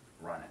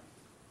running.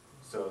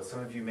 So some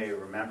of you may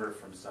remember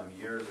from some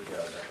years ago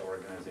that the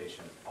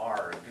organization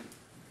ARG,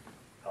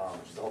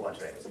 which is a whole bunch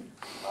of A's,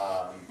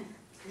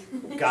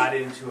 got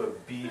into a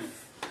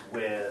beef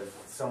with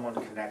someone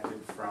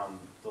connected from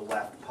the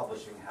left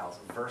publishing house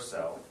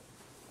Verso,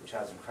 which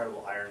has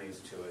incredible ironies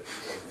to it.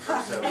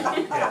 Verso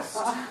was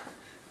pissed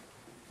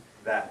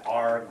that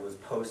ARG was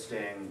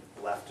posting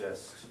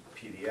leftist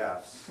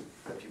PDFs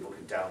that people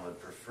could download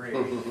for free.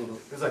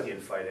 It was like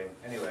infighting.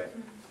 Anyway,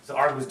 so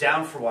ARG was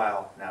down for a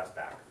while, now it's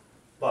back.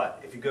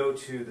 But if you go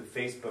to the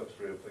Facebook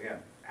group, again,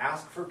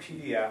 ask for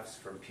PDFs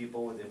from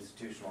people with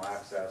institutional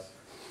access.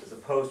 There's a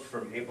post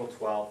from April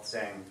 12th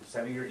saying,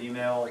 send me your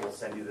email, we'll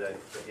send you the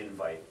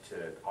invite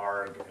to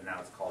ARG, and now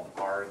it's called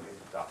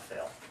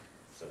arg.fail.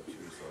 So two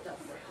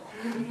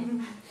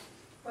resources.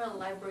 We're on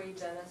Library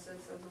Genesis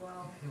as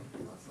well.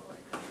 Also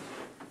like a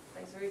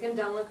place where you can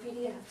download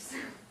PDFs.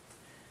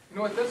 You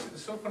know what,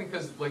 that's so funny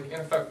because, like, in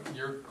effect,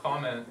 your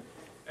comment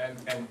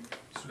and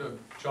sort of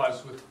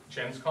jives with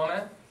Jen's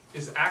comment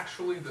is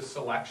actually the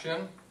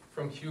selection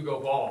from Hugo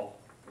Ball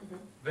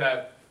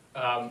that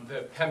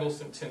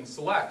Pendleton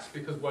selects,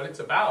 because what it's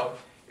about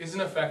is,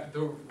 in effect,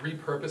 the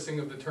repurposing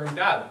of the term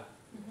data.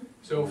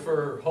 So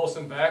for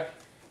Holstenbeck,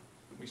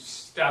 we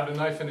stabbed a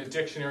knife in a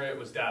dictionary, it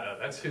was data.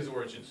 That's his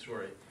origin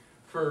story.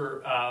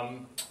 For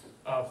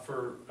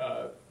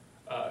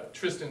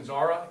Tristan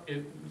Tzara,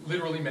 it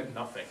literally meant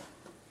nothing.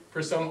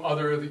 For some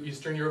other of the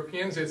Eastern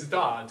Europeans, it's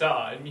da.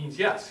 It means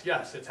yes,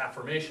 it's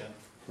affirmation.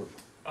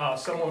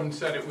 Someone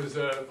said it was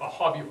a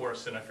hobby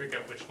horse, and I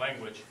forget which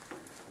language.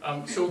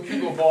 So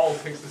Hugo Ball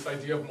takes this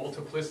idea of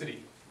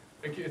multiplicity.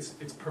 Like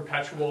it's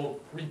perpetual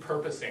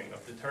repurposing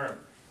of the term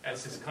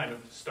as his kind of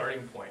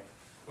starting point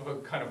of a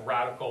kind of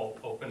radical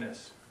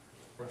openness,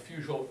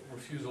 refusal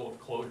of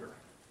closure.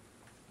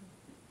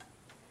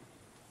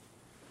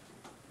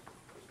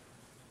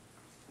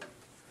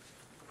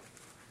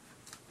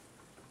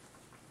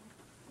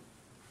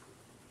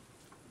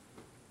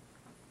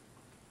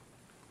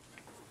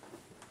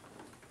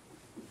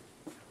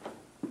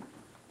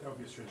 That would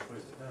be a strange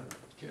place to end.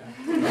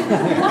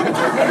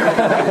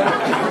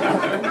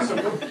 So,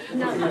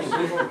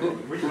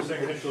 what you were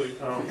saying initially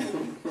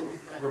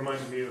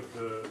reminded me of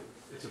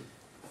it's a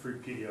free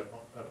PDF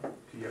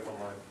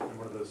online, and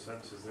one of those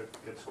sentences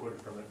that gets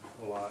quoted from it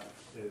a lot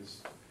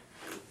is,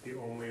 the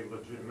only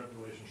legitimate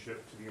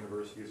relationship to the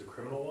university is a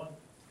criminal one,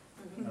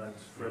 and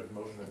it's Fred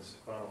Moten's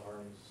Final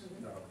Harms,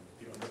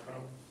 the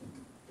Undercurrent.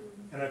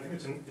 And I think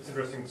it's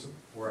interesting,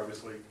 we're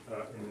obviously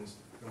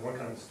in one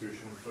kind of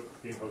institution, but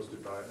being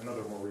hosted by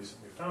another more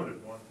recently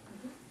founded one.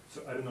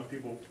 So I don't know if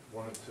people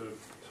wanted to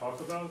talk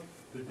about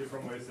the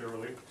different ways they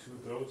relate to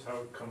those, how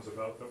it comes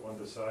about that one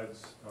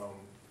decides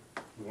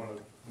we want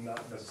to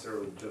not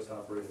necessarily just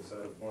operate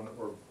inside of one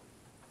or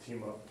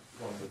team up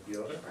one with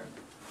the other.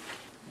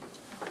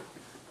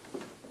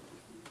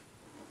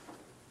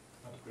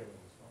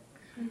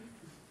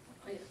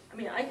 I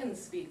mean, I can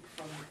speak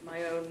from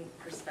my own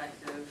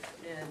perspective,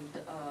 and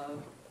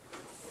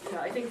you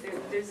know, I think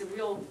there's a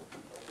real,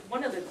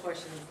 one of the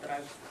questions that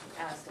I've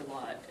asked a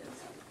lot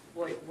is,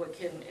 what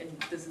can, and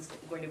this is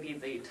going to be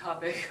the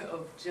topic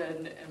of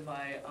Jen and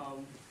my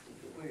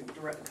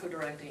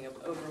co-directing of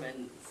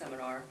Obermann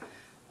seminar,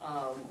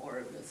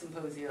 or a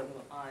symposium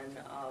on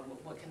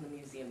what can the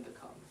museum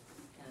become,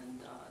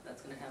 and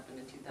that's going to happen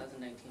in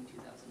 2019,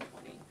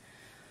 2020.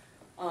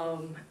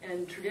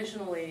 And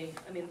traditionally,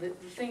 I mean, the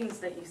things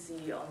that you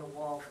see on the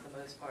wall for the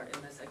most part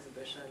in this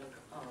exhibition,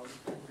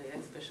 and the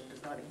exhibition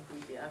does not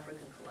include the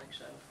African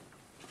collection,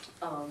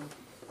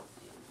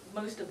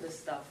 most of this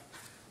stuff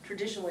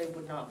traditionally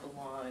would not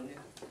belong,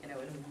 you know,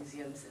 in a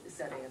museum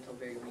setting until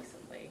very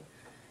recently.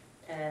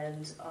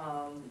 And,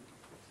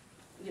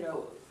 you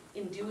know,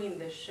 in doing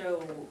this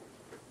show,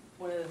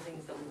 one of the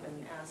things that we've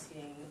been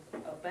asking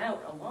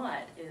about a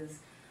lot is,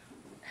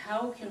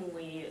 how can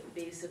we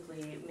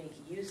basically make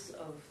use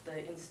of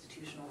the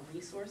institutional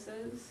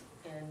resources,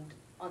 and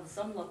on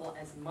some level,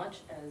 as much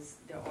as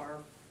there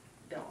are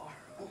a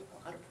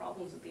lot of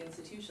problems with the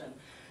institution,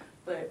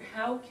 but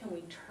how can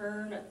we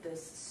turn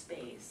this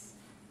space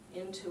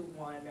into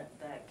one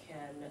that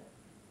can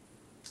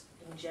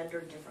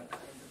engender different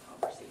kinds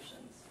of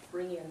conversations,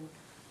 bring in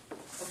a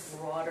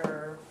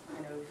broader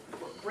kind of,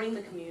 bring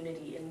the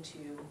community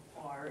into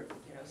our,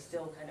 you know,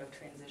 still kind of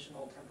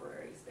transitional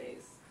temporary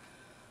space.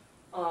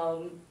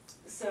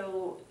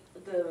 So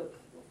the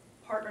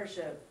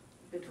partnership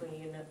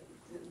between,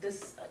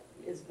 this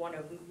is one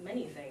of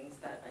many things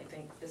that I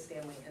think the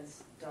Stanley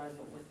has done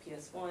with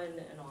PS1,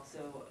 and also,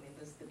 I mean,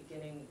 this is the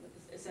beginning.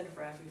 The Center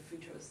for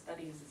Afrofuturist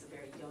Studies is a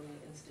very young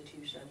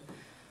institution.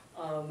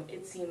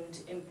 It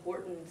seemed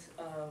important,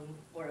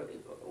 or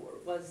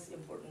was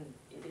important,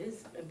 it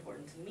is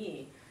important to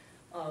me,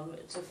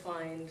 to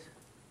find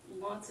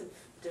lots of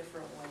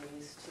different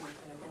ways to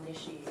kind of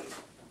initiate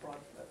a broad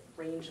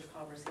range of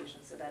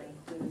conversations. So that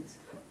includes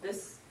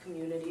this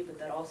community, but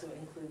that also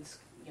includes,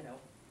 you know,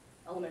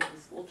 elementary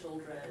school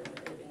children,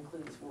 it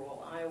includes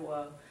rural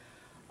Iowa,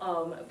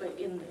 But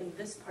in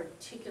this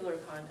particular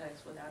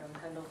context with Adam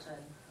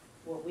Pendleton,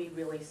 what we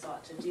really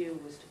sought to do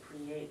was to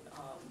create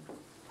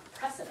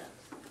precedent,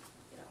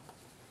 you know,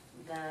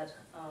 that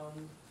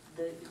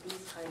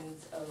these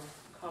kinds of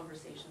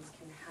conversations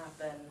can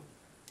happen,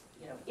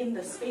 you know, in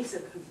the space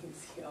of the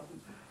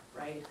museum,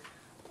 right?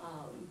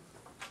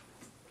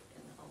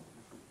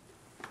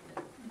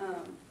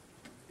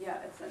 Yeah,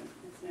 it's an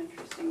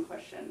interesting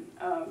question.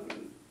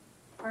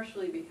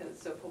 Partially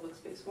because Public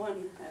Space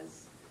One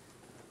has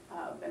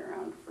been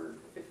around for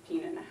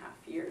 15 and a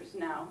half years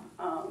now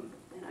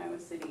in Iowa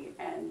City,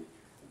 and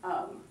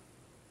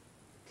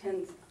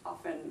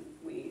often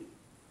we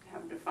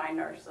have defined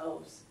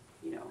ourselves,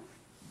 you know,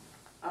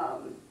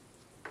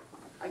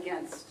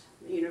 against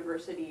the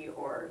university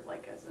or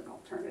like as an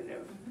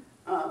alternative,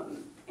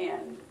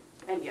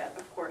 and yet,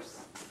 of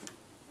course,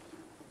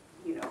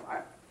 you know,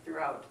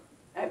 throughout,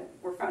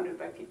 we're founded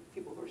by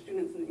people who are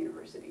students in the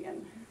university,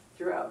 and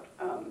throughout,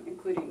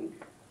 including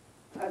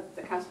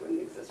the cast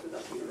wouldn't exist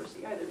without the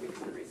university either, because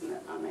the reason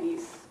that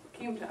Anais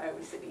came to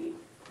Iowa City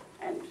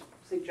and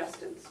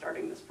suggested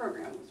starting this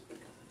program was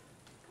because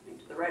of coming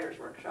to the writers'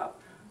 workshop.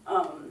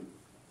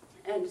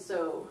 And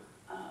so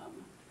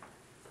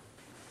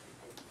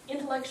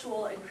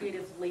intellectual and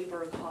creative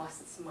labor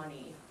costs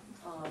money.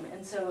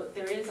 And so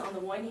there is, on the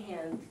one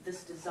hand,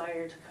 this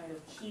desire to kind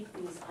of keep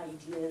these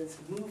ideas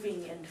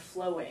moving and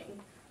flowing,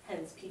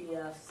 hence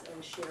PDFs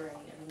and sharing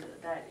and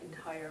that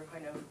entire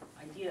kind of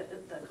idea,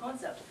 the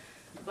concept.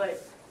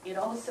 But it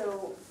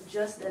also,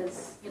 just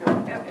as, you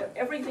know,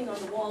 everything on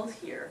the walls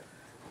here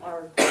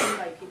are done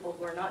by people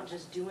who are not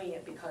just doing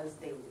it because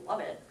they love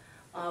it,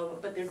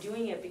 but they're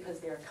doing it because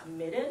they're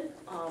committed,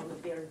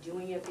 they're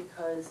doing it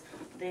because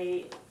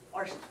they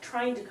are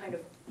trying to kind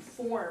of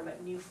form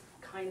new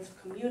kinds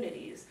of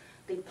communities.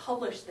 They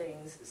publish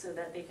things so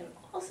that they can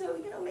also,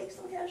 you know, make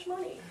some cash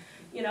money.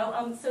 You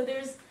know, so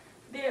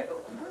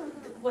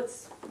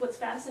what's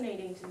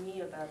fascinating to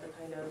me about the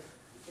kind of,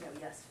 you know,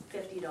 yes,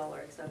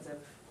 $50 expensive,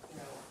 you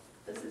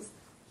know,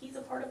 he's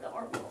a part of the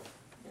art world.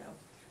 You know,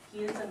 he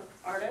is an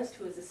artist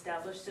who has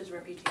established his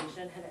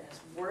reputation and has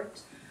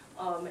worked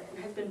and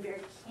has been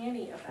very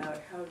canny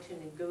about how to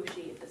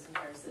negotiate this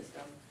entire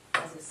system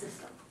as a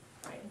system,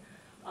 right?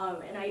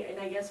 And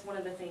I guess one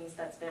of the things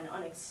that's been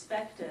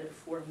unexpected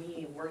for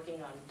me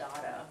working on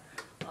Dada,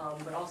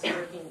 but also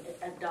working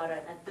at Dada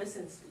at this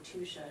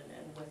institution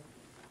and with,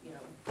 you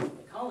know,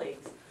 my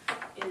colleagues,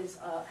 is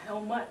how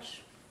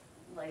much,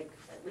 like,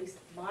 at least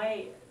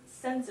my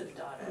sense of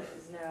Dada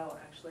is now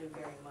actually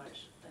very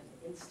much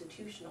an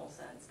institutional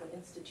sense, but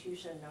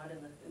institution not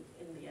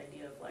in the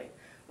idea of like,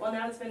 well,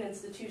 now it's been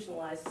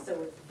institutionalized,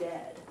 so it's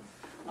dead.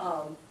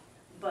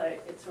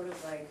 But it's sort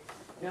of like,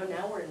 no,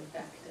 now we're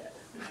infected.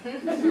 You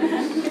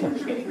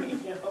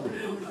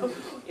know,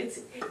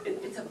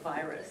 it's a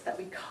virus that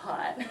we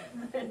caught,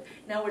 and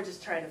now we're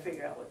just trying to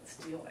figure out what it's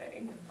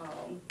doing.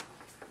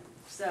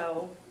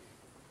 So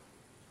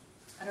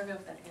I don't know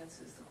if that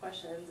answers the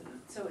questions.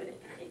 So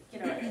you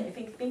know, I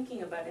think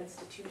thinking about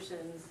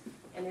institutions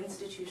and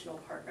institutional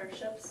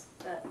partnerships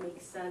that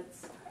make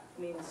sense.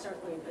 I mean,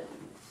 certainly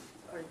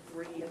our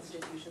 3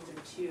 institutions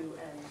or 2,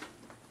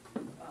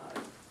 and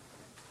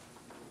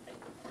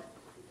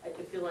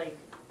I feel like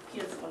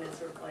PS1 is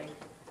sort of like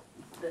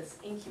this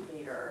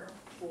incubator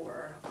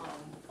for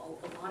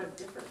a lot of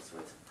different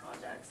sorts of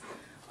projects.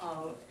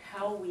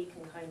 How we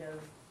can kind of,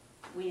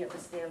 we at the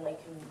Stanley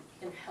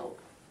can help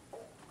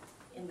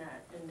in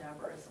that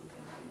endeavor is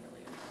something that I'm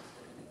really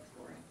interested in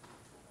exploring.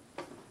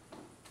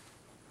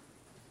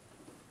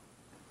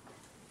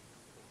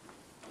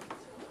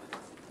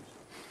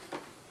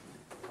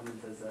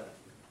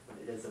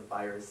 It is a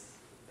virus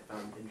I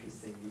found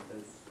interesting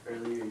because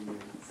earlier you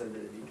said that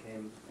it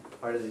became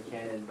part of the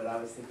canon, but I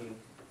was thinking,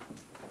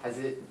 has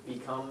it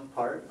become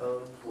part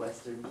of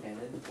Western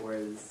canon, or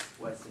has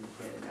Western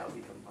canon now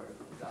become part of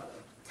Dada?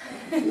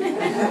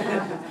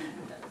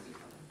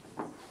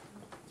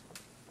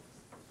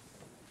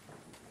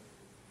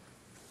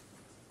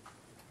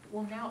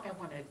 Well, now I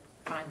want to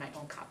find my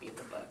own copy of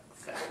the book.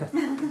 So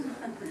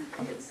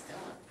It's still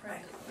up,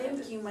 right? I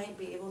think you might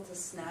be able to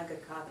snag a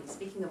copy.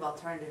 Speaking of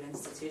alternative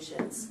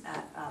institutions,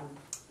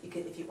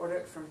 if you order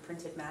it from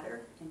Printed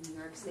Matter in New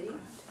York City,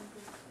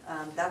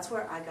 that's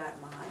where I got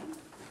mine,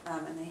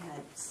 and they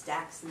had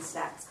stacks and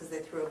stacks because they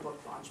threw a book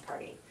launch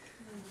party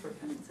for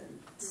Pendleton.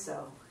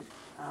 So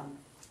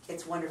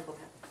it's wonderful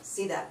to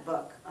see that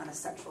book on a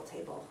central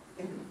table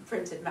in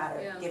Printed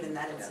Matter, given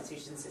that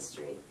institution's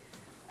history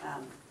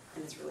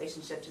and its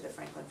relationship to the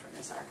Franklin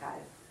Furnace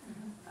Archive.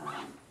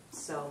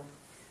 So,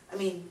 I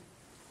mean,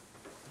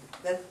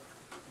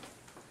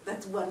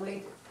 that's one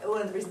way.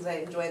 One of the reasons I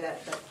enjoy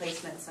that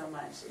placement so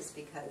much is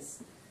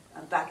because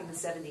back in the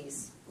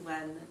 70s,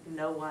 when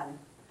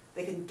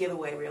they couldn't give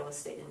away real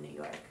estate in New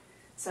York,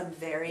 some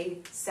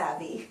very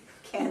savvy,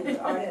 candid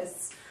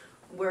artists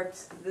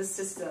worked the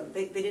system.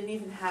 They didn't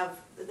even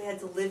they had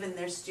to live in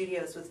their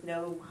studios with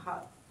no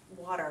hot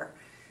water.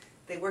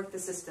 They worked the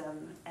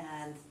system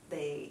and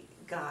they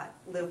got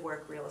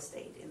live-work real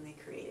estate, and they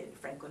created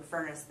Franklin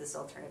Furnace, this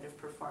alternative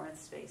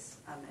performance space,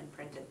 and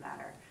printed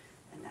matter.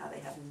 And now they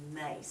have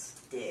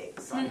nice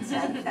digs on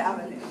 10th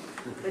Avenue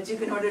that you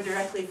can order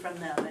directly from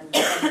them and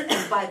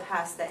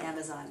bypass the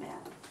Amazon man.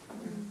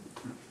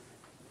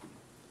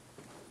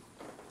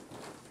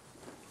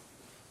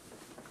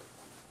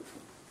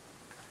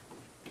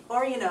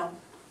 Or, you know,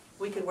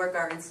 we could work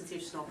our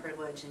institutional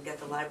privilege and get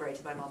the library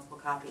to buy multiple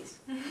copies.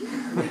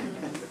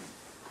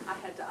 I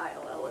had to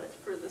ILL it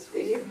for this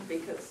week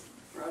because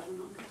Raj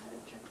and Uncle had to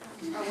check out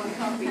our one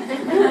copy.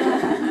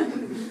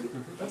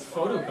 That's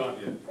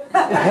photocopied.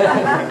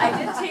 I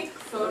did take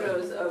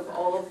photos of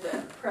all of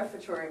the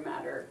prefatory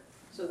matter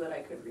so that I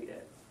could read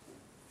it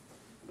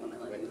when I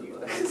let you the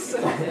book. So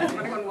if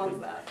anyone wants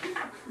that.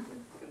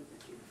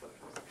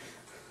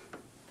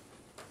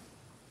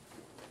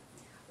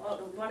 Well,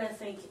 I want to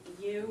thank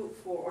you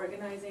for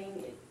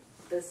organizing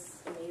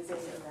this amazing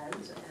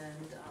event,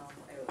 and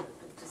I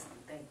would just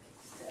thank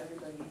to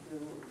everybody who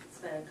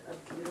spent a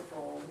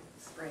beautiful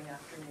spring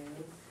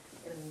afternoon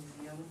in a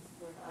museum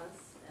with us,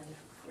 and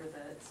for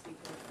the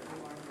speakers for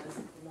the marvelous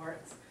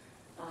remarks.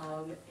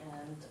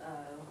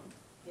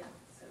 Yeah,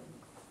 so.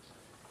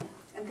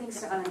 And thanks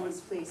to Annalise,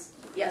 please.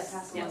 Yes,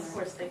 Pass yes, along of that.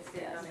 course, thanks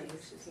to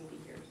Annalise, she's going to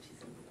be here,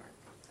 she's in New York.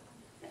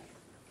 So.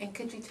 And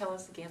could you tell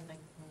us again, like,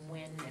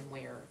 when and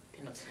where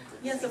Pendleton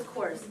is? Yes, of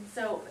course.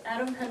 So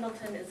Adam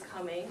Pendleton is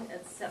coming.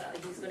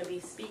 He's going to be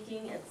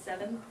speaking at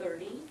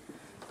 7:30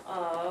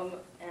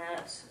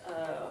 at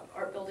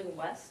Art Building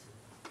West.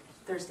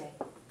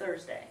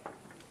 Thursday.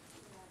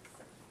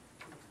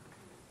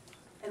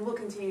 And we'll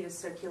continue to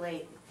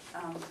circulate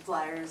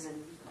flyers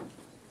and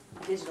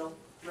digital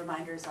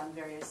reminders on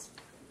various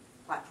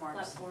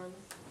platforms.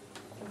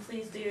 And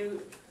please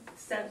do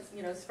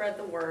spread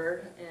the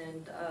word.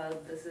 And I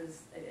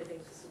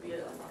think this will be a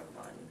lot of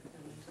fun.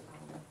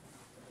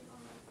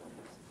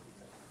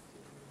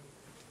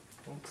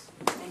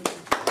 Thank you.